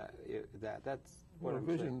for that? That's what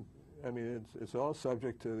I'm saying. I mean, it's all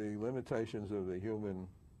subject to the limitations of the human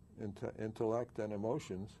intellect and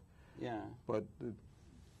emotions. Yeah. But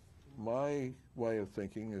my way of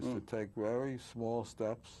thinking is to take very small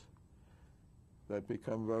steps that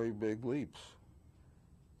become very big leaps.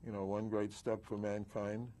 You know, one great step for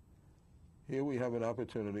mankind. Here we have an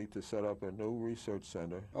opportunity to set up a new research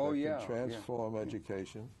center that can transform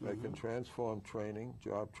education, that can transform training,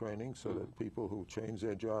 job training, so that people who change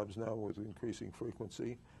their jobs now with increasing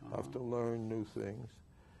frequency have to learn new things.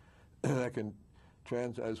 That can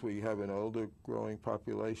as we have an older growing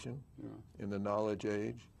population in the knowledge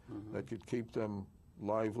age, that could keep them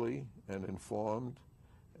lively and informed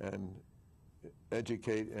and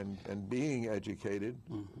educate and being educated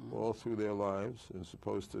all through their lives, as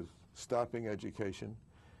opposed to stopping education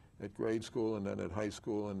at grade school and then at high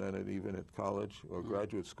school and then even at college or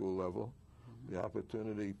graduate school level. The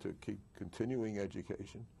opportunity to keep continuing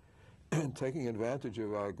education and taking advantage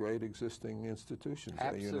of our great existing institutions,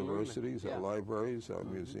 our universities, our libraries, our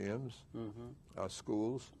museums, our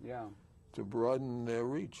schools, to broaden their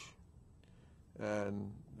reach.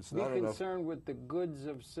 And it's not enough. Be concerned with the goods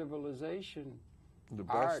of civilization,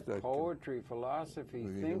 art, poetry, philosophy,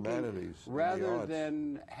 thinking, humanities, rather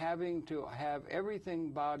than having to have everything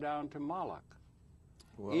bow down to Moloch,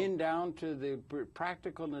 down to the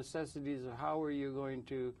practical necessities of how are you going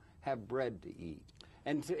to have bread to eat.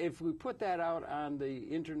 And if we put that out on the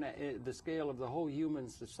internet, the scale of the whole human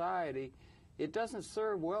society, it doesn't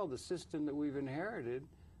serve well the system that we've inherited,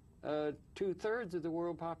 2/3 of the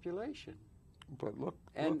world population. But look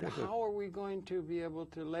how are we going to be able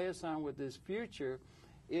to liaison with this future?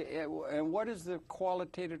 And what is the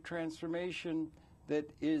qualitative transformation that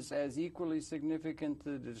is as equally significant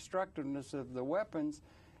to the destructiveness of the weapons?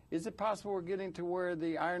 Is it possible we're getting to where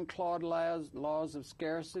the ironclad laws of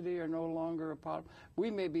scarcity are no longer a problem? We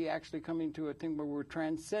may be actually coming to a thing where we're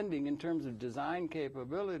transcending, in terms of design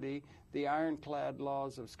capability, the ironclad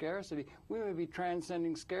laws of scarcity. We may be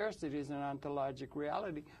transcending scarcity as an ontologic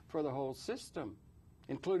reality for the whole system,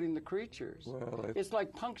 including the creatures. It's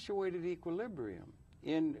like punctuated equilibrium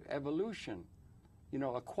in evolution, you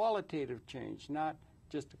know, a qualitative change, not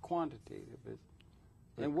just a quantitative.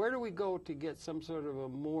 And where do we go to get some sort of a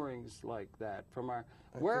moorings like that from our?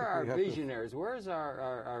 Where are our visionaries? Where's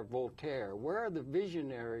our Voltaire? Where are the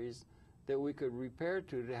visionaries that we could repair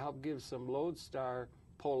to help give some lodestar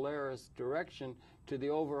Polaris direction to the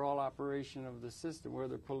overall operation of the system,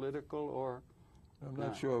 whether political or? I'm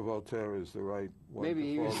not sure Voltaire is the right one.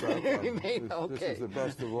 Maybe to fall back on. This is the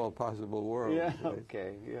best of all possible worlds. Yeah. Right?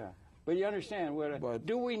 Okay. Yeah. But you understand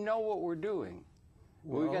do we know what we're doing?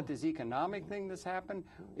 Well, we got this economic thing that's happened.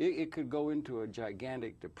 It could go into a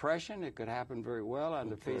gigantic depression. It could happen very well on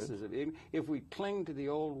the faces of it. If we cling to the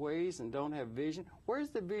old ways and don't have vision, where's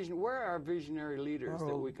the vision? Where are our visionary leaders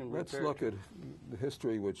that we can repair? Let's look at the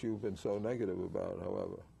history, which you've been so negative about,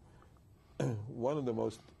 however. One of the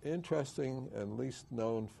most interesting and least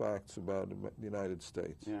known facts about the United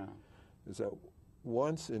States is that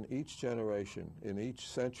once in each generation, in each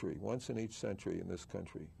century, in this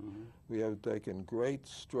country, we have taken great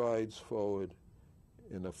strides forward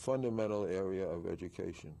in the fundamental area of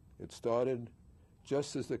education. It started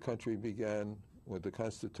just as the country began, when the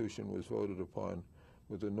Constitution was voted upon,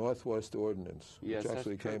 with the Northwest Ordinance, which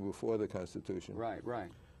actually came before the Constitution.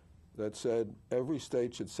 Right. That said every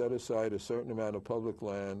state should set aside a certain amount of public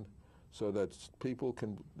land so that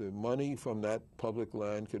the money from that public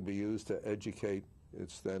land could be used to educate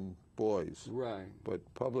its then boys. Right. But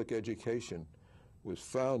public education was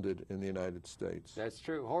founded in the United States. That's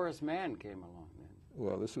true. Horace Mann came along then.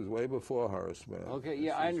 Well, this was way before Horace Mann. Okay,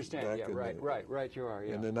 I understand. Yeah, right, you are.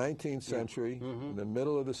 Yeah. In the 19th century, in the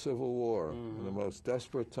middle of the Civil War, in the most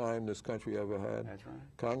desperate time this country ever had, that's right.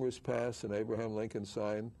 Congress passed and Abraham Lincoln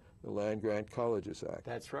signed the Land Grant Colleges Act.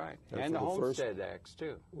 That's right. And the Homestead Acts,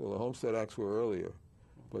 too. Well, the Homestead Acts were earlier.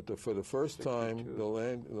 But for the first time, the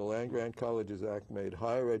Land-Grant Colleges Act made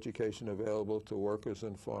higher education available to workers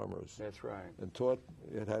and farmers. That's right. And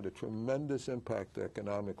it had a tremendous impact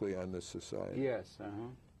economically on this society. Yes.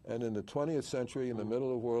 And in the 20th century, in the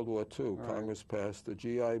middle of World War II, Congress passed the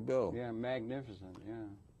GI Bill. Yeah, magnificent, yeah.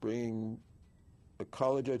 Bringing a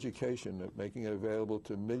college education, making it available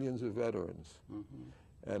to millions of veterans.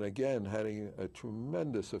 And again, having a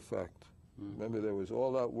tremendous effect. Remember, there was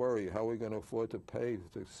all that worry, how are we going to afford to pay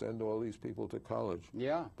to send all these people to college?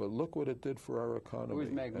 Yeah. But look what it did for our economy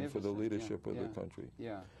and for the leadership of the country.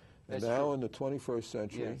 Yeah. And now in the 21st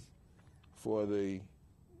century, for the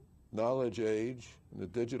knowledge age, the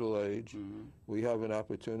digital age, we have an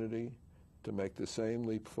opportunity to make the same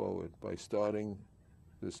leap forward by starting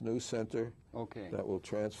this new center that will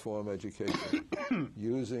transform education,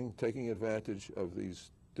 taking advantage of these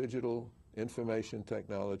digital information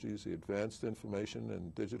technologies, the advanced information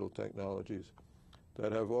and digital technologies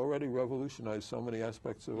that have already revolutionized so many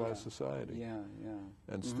aspects of our society.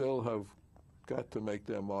 And still have got to make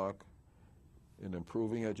their mark in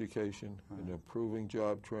improving education, in improving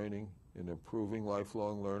job training, in improving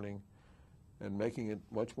lifelong learning, and making it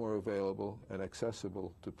much more available and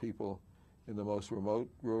accessible to people in the most remote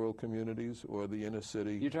rural communities or the inner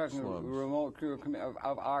city slums. You're talking remote rural communities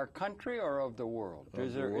of our country or of the world?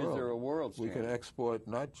 Is there a world standard? We can export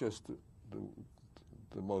not just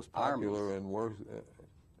the most popular and worst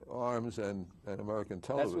arms and American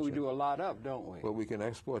television. That's what we do a lot of, don't we? But we can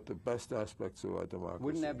export the best aspects of our democracy.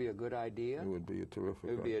 Wouldn't that be a good idea? It would be a terrific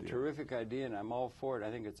idea. It would be a terrific idea, and I'm all for it.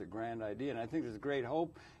 I think it's a grand idea, and I think there's great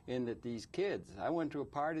hope in that these kids. I went to a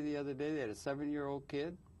party the other day. They had a 7-year-old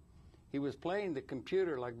kid. He was playing the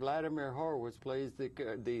computer like Vladimir Horowitz plays the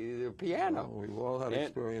piano. Well, we've all had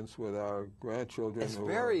experience with our grandchildren. It's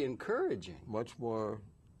very encouraging. Much more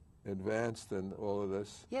advanced than all of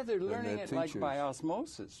this. Yeah, they're learning it like by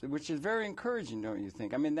osmosis, which is very encouraging, don't you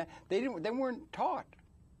think? I mean, they weren't taught.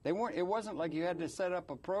 They weren't. It wasn't like you had to set up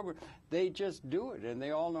a program. They just do it, and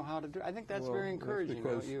they all know how to do it. I think that's very encouraging,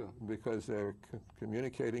 don't you? Because they're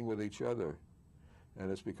communicating with each other. And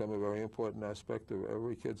it's become a very important aspect of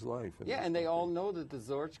every kid's life. Yeah, and they all know that the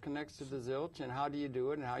Zorch connects to the Zilch, and how do you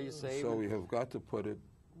do it, and how you save it. So we have got to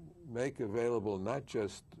make available not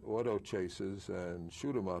just auto chases and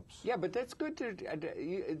shoot-'em-ups. Yeah, but that's good to,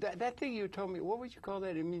 that thing you told me, what would you call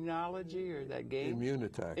that, immunology or that game?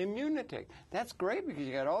 Immunitech. Immunitech. That's great because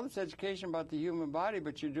you got all this education about the human body,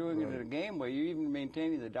 but you're doing it in a game where you're even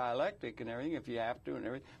maintaining the dialectic and everything if you have to and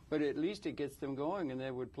everything. But at least it gets them going and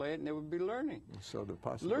they would play it and they would be learning. So the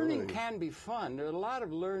possibility. Learning can be fun. A lot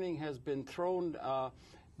of learning has been thrown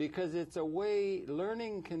because it's a way,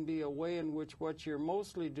 learning can be a way in which what you're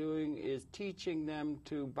mostly doing is teaching them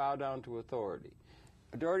to bow down to authority.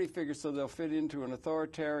 Authority figures so they'll fit into an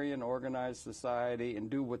authoritarian, organized society and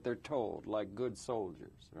do what they're told, like good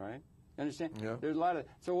soldiers, right? Understand? Yeah. There's a lot of,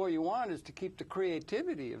 so what you want is to keep the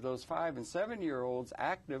creativity of those 5- and 7-year-olds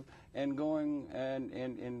active and going and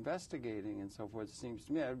investigating and so forth. It seems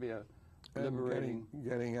to me that would be a liberating.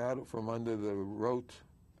 Getting out from under the rote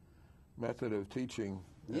method of teaching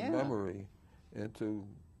and memory into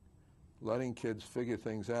letting kids figure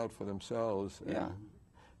things out for themselves.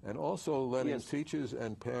 And also letting teachers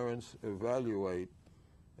and parents evaluate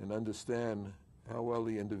and understand how well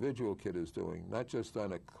the individual kid is doing, not just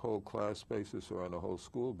on a whole class basis or on a whole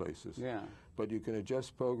school basis. But you can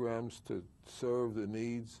adjust programs to serve the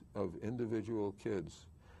needs of individual kids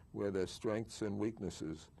where their strengths and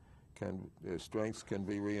weaknesses their strengths can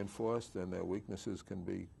be reinforced and their weaknesses can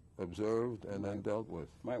be observed and then dealt with.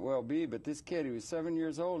 Might well be, but this kid, he was 7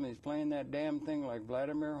 years old and he's playing that damn thing like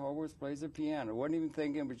Vladimir Horowitz plays the piano. Wasn't even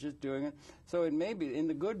thinking, but just doing it. So it may be in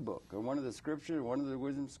the good book, or one of the scriptures, one of the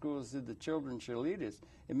wisdom schools said the children shall lead us.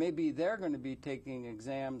 It may be they're going to be taking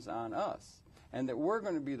exams on us, and that we're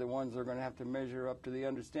going to be the ones that are going to have to measure up to the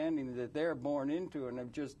understanding that they're born into and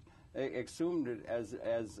have just assumed it as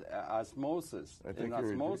osmosis. I think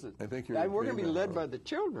we're going to be led by the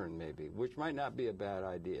children, maybe, which might not be a bad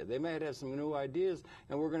idea. They might have some new ideas,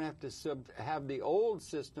 and we're going to have to have the old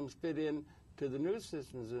systems fit in to the new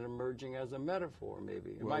systems that are emerging as a metaphor,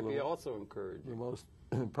 maybe. It might be also encouraging.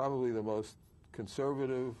 Probably the most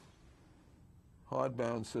conservative,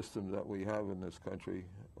 hardbound system that we have in this country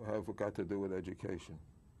have got to do with education.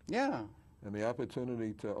 Yeah. And the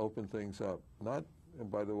opportunity to open things up, and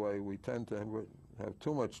by the way, we tend to have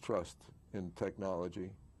too much trust in technology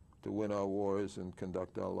to win our wars and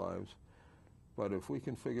conduct our lives. But if we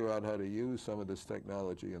can figure out how to use some of this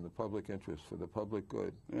technology in the public interest for the public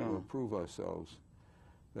good to improve ourselves,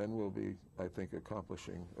 then we'll be, I think,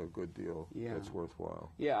 accomplishing a good deal that's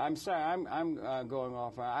worthwhile. Yeah, I'm sorry, I'm going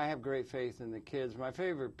off. I have great faith in the kids. My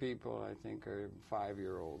favorite people, I think, are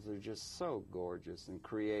 5-year-olds. They're just so gorgeous and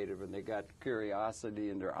creative, and they got curiosity,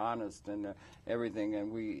 and they're honest and everything.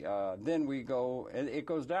 And then we go, and it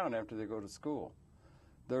goes down after they go to school.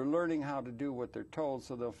 They're learning how to do what they're told,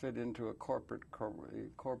 so they'll fit into a corporate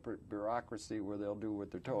bureaucracy where they'll do what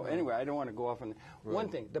they're told. Anyway, I don't want to go off on one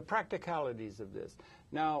thing, the practicalities of this.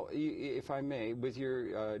 Now, if I may, with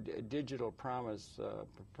your digital promise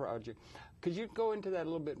project, could you go into that a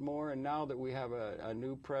little bit more? And now that we have a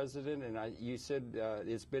new president, and you said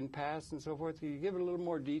it's been passed and so forth, can you give it a little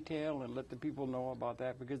more detail and let the people know about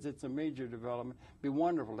that? Because it's a major development. It'd be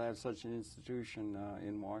wonderful to have such an institution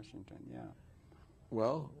in Washington,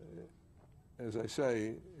 Well, as I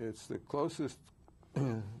say, it's the closest,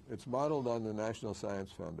 it's modeled on the National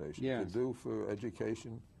Science Foundation to do for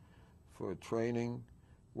education, for training,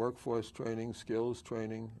 workforce training, skills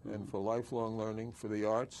training, and for lifelong learning, for the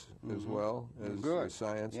arts as well as the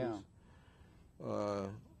sciences.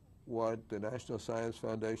 What the National Science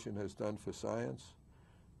Foundation has done for science,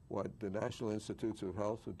 what the National Institutes of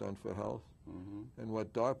Health have done for health, and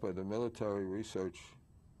what DARPA, the military research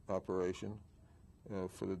operation,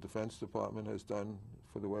 for the Defense Department has done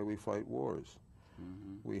for the way we fight wars.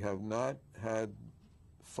 We have not had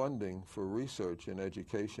funding for research in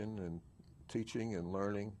education and teaching and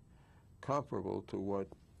learning comparable to what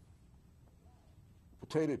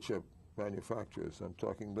potato chip manufacturers, I'm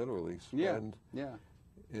talking literally, spend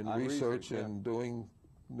in research and doing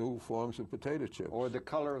new forms of potato chips. Or the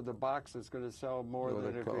color of the box is going to sell more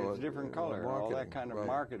than if it's a different color, all that kind of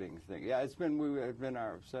marketing thing. Yeah, it's been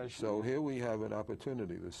our obsession. So here we have an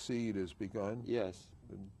opportunity. The seed has begun. Yes.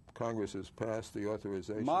 Congress has passed the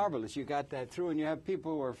authorization. Marvelous. You got that through, and you have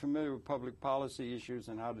people who are familiar with public policy issues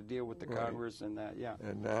and how to deal with the Congress and that,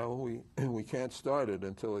 And now we can't start it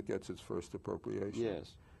until it gets its first appropriation.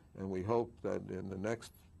 Yes. And we hope that in the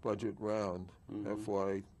next budget round,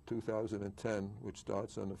 FY 2010, which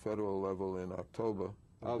starts on the federal level in October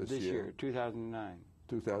of this year. 2009.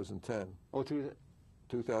 2010. Oh,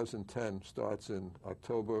 2010 starts in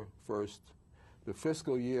October 1st. The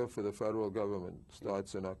fiscal year for the federal government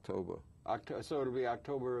starts in October. So it'll be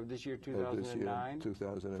October of this year, 2009?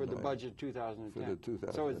 2009. For the budget 2010. For the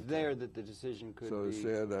 2010. So it's there that the decision could be... So it's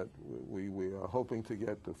there that we are hoping to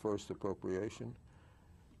get the first appropriation.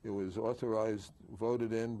 It was authorized,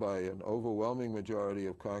 voted in by an overwhelming majority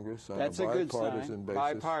of Congress on a bipartisan basis.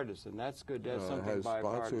 Bipartisan, that's good. That's something has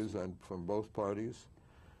bipartisan. sponsors from both parties,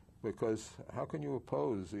 because how can you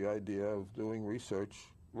oppose the idea of doing research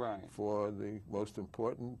for the most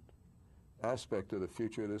important aspect of the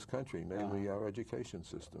future of this country, namely our education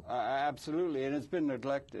system? Absolutely, and it's been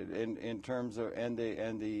neglected in terms of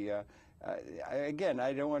again,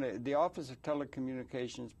 I don't want to. The Office of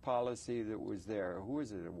Telecommunications policy that was there. Who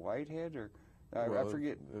was it? A Whitehead or I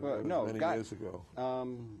forget. Many years ago.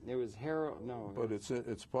 It was Harold. No. But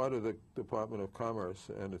it's part of the Department of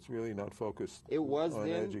Commerce, and it's really not focused. It was on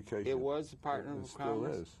then. Education. It was Department of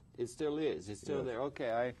Commerce. It still is. It still is. It's still there.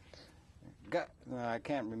 Okay, I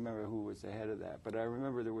can't remember who was the head of that, but I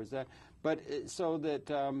remember there was that. But so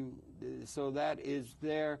that is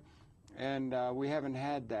there. And we haven't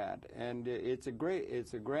had that, and it's a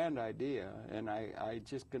grand idea. And I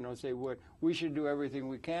just can say we should do everything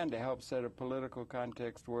we can to help set a political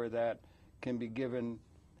context where that can be given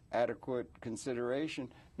adequate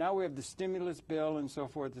consideration. Now we have the stimulus bill and so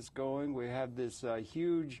forth that's going. We have this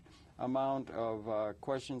huge amount of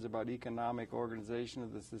questions about economic organization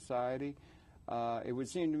of the society. It would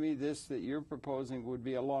seem to me that you're proposing would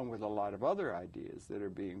be, along with a lot of other ideas that are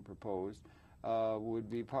being proposed, would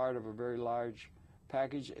be part of a very large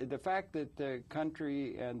package. The fact that the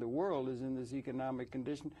country and the world is in this economic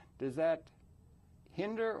condition, does that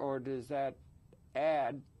hinder or does that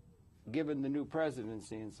add, given the new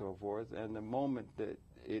presidency and so forth, and the moment that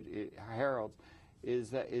it heralds,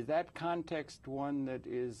 is that context one that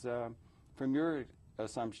is, from your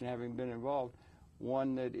assumption, having been involved,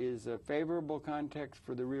 one that is a favorable context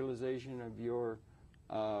for the realization of your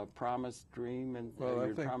promised dream and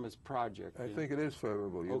your promised project? I think it is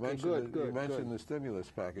favorable. You mentioned the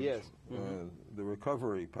stimulus package, yes. The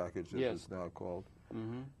recovery package, as it's now called.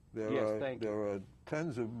 There are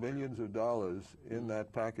tens of millions of dollars in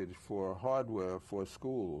that package for hardware for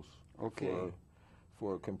schools,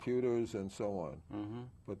 for computers and so on.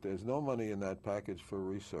 But there's no money in that package for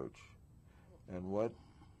research. And what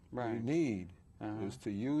we need is to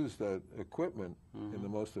use that equipment in the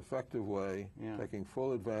most effective way, taking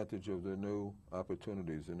full advantage of the new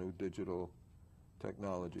opportunities, the new digital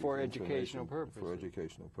technology. For educational purposes. For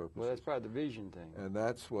educational purposes. Well, that's part of the vision thing. And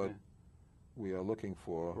that's what we are looking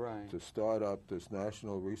for, to start up this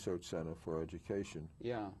National Research Center for Education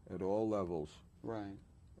at all levels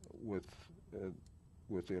with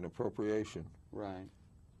an appropriation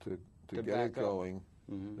to get it going.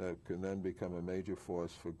 That can then become a major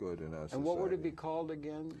force for good in our society. And what would it be called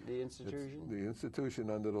again, the institution? The institution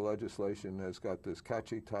under the legislation has got this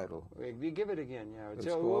catchy title. You give it again,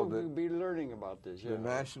 So we'll be learning about this. The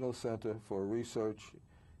National Center for Research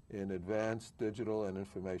in Advanced Digital and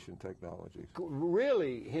Information Technologies.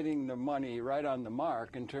 Really hitting the money right on the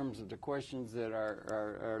mark in terms of the questions that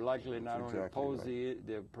are likely not only pose the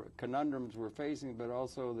conundrums we're facing, but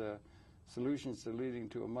also the solutions to leading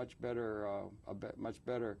to a much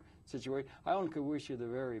better situation. I only could wish you the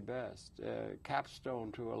very best.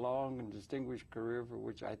 Capstone to a long and distinguished career for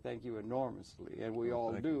which I thank you enormously, and we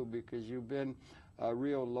all do, because you've been a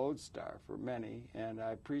real lodestar for many, and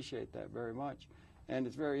I appreciate that very much. And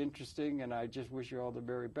it's very interesting, and I just wish you all the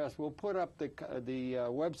very best. We'll put up the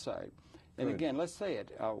website. And again, let's say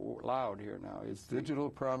it loud here now. It's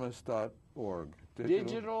digitalpromise.org.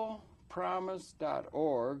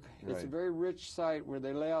 Digitalpromise.org. It's a very rich site where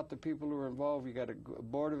they lay out the people who are involved. You got a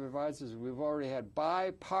board of advisors. We've already had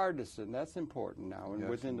bipartisan. That's important now, and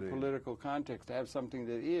within the political context, to have something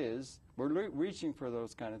that is. We're reaching for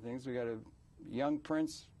those kind of things. We got a young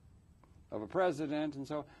prince of a president, and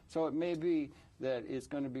so it may be that it's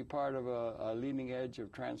going to be part of a leading edge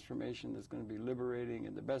of transformation that's going to be liberating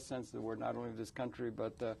in the best sense of the word, not only this country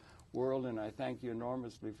but the world. And I thank you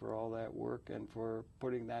enormously for all that work and for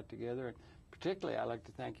putting that together. And particularly, I'd like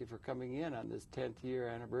to thank you for coming in on this 10th year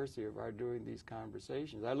anniversary of our doing these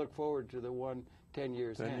conversations. I look forward to the one 10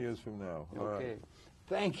 years 10 years from now. Okay. All right.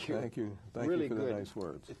 Thank you. Thank you. Thank really you for good. the nice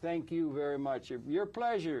words. Thank you very much. Your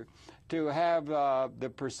pleasure to have the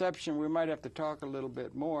perception. We might have to talk a little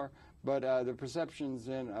bit more, but the perceptions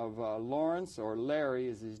then of Lawrence, or Larry,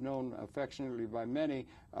 as he's known affectionately by many,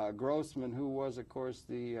 Grossman, who was, of course,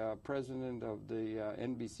 the president of the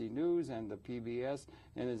NBC News and the PBS,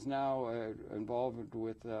 and is now involved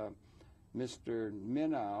with Mr.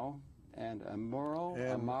 Minow and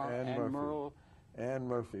Ann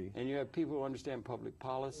Murphy. And you have people who understand public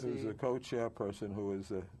policy. Who's the co-chairperson, who is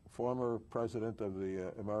the former president of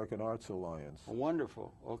the American Arts Alliance.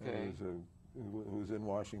 Wonderful. Okay. Who's in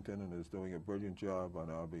Washington and is doing a brilliant job on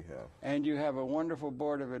our behalf. And you have a wonderful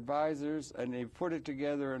board of advisors, and they've put it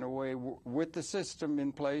together in a way with the system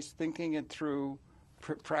in place, thinking it through,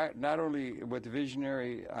 not only with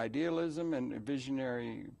visionary idealism and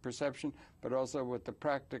visionary perception, but also with the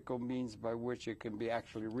practical means by which it can be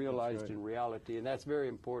actually realized in reality. And that's very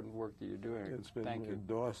important work that you're doing. It's been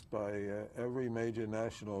endorsed by every major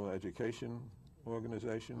national education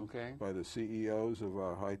organization, by the CEOs of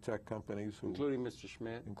our high-tech companies, including Mr.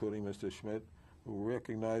 Schmidt, who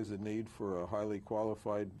recognize the need for a highly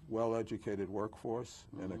qualified, well-educated workforce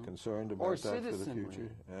and are concerned about that for the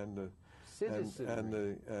future. And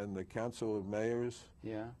the Council of Mayors,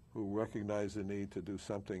 who recognize the need to do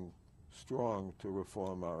something strong to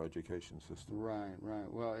reform our education system. Right.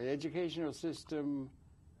 Well, the educational system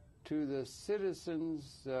to the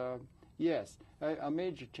citizens, yes, a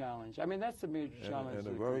major challenge. I mean, that's a major challenge. And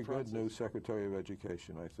a very good new Secretary of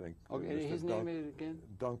Education, I think. Okay, his name is again?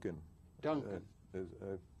 Duncan. Duncan. I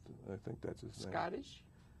think that's his name. Scottish?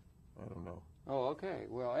 I don't know. Oh, okay.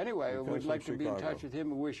 Well, anyway, we'd like to be in touch with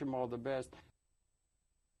him and wish him all the best.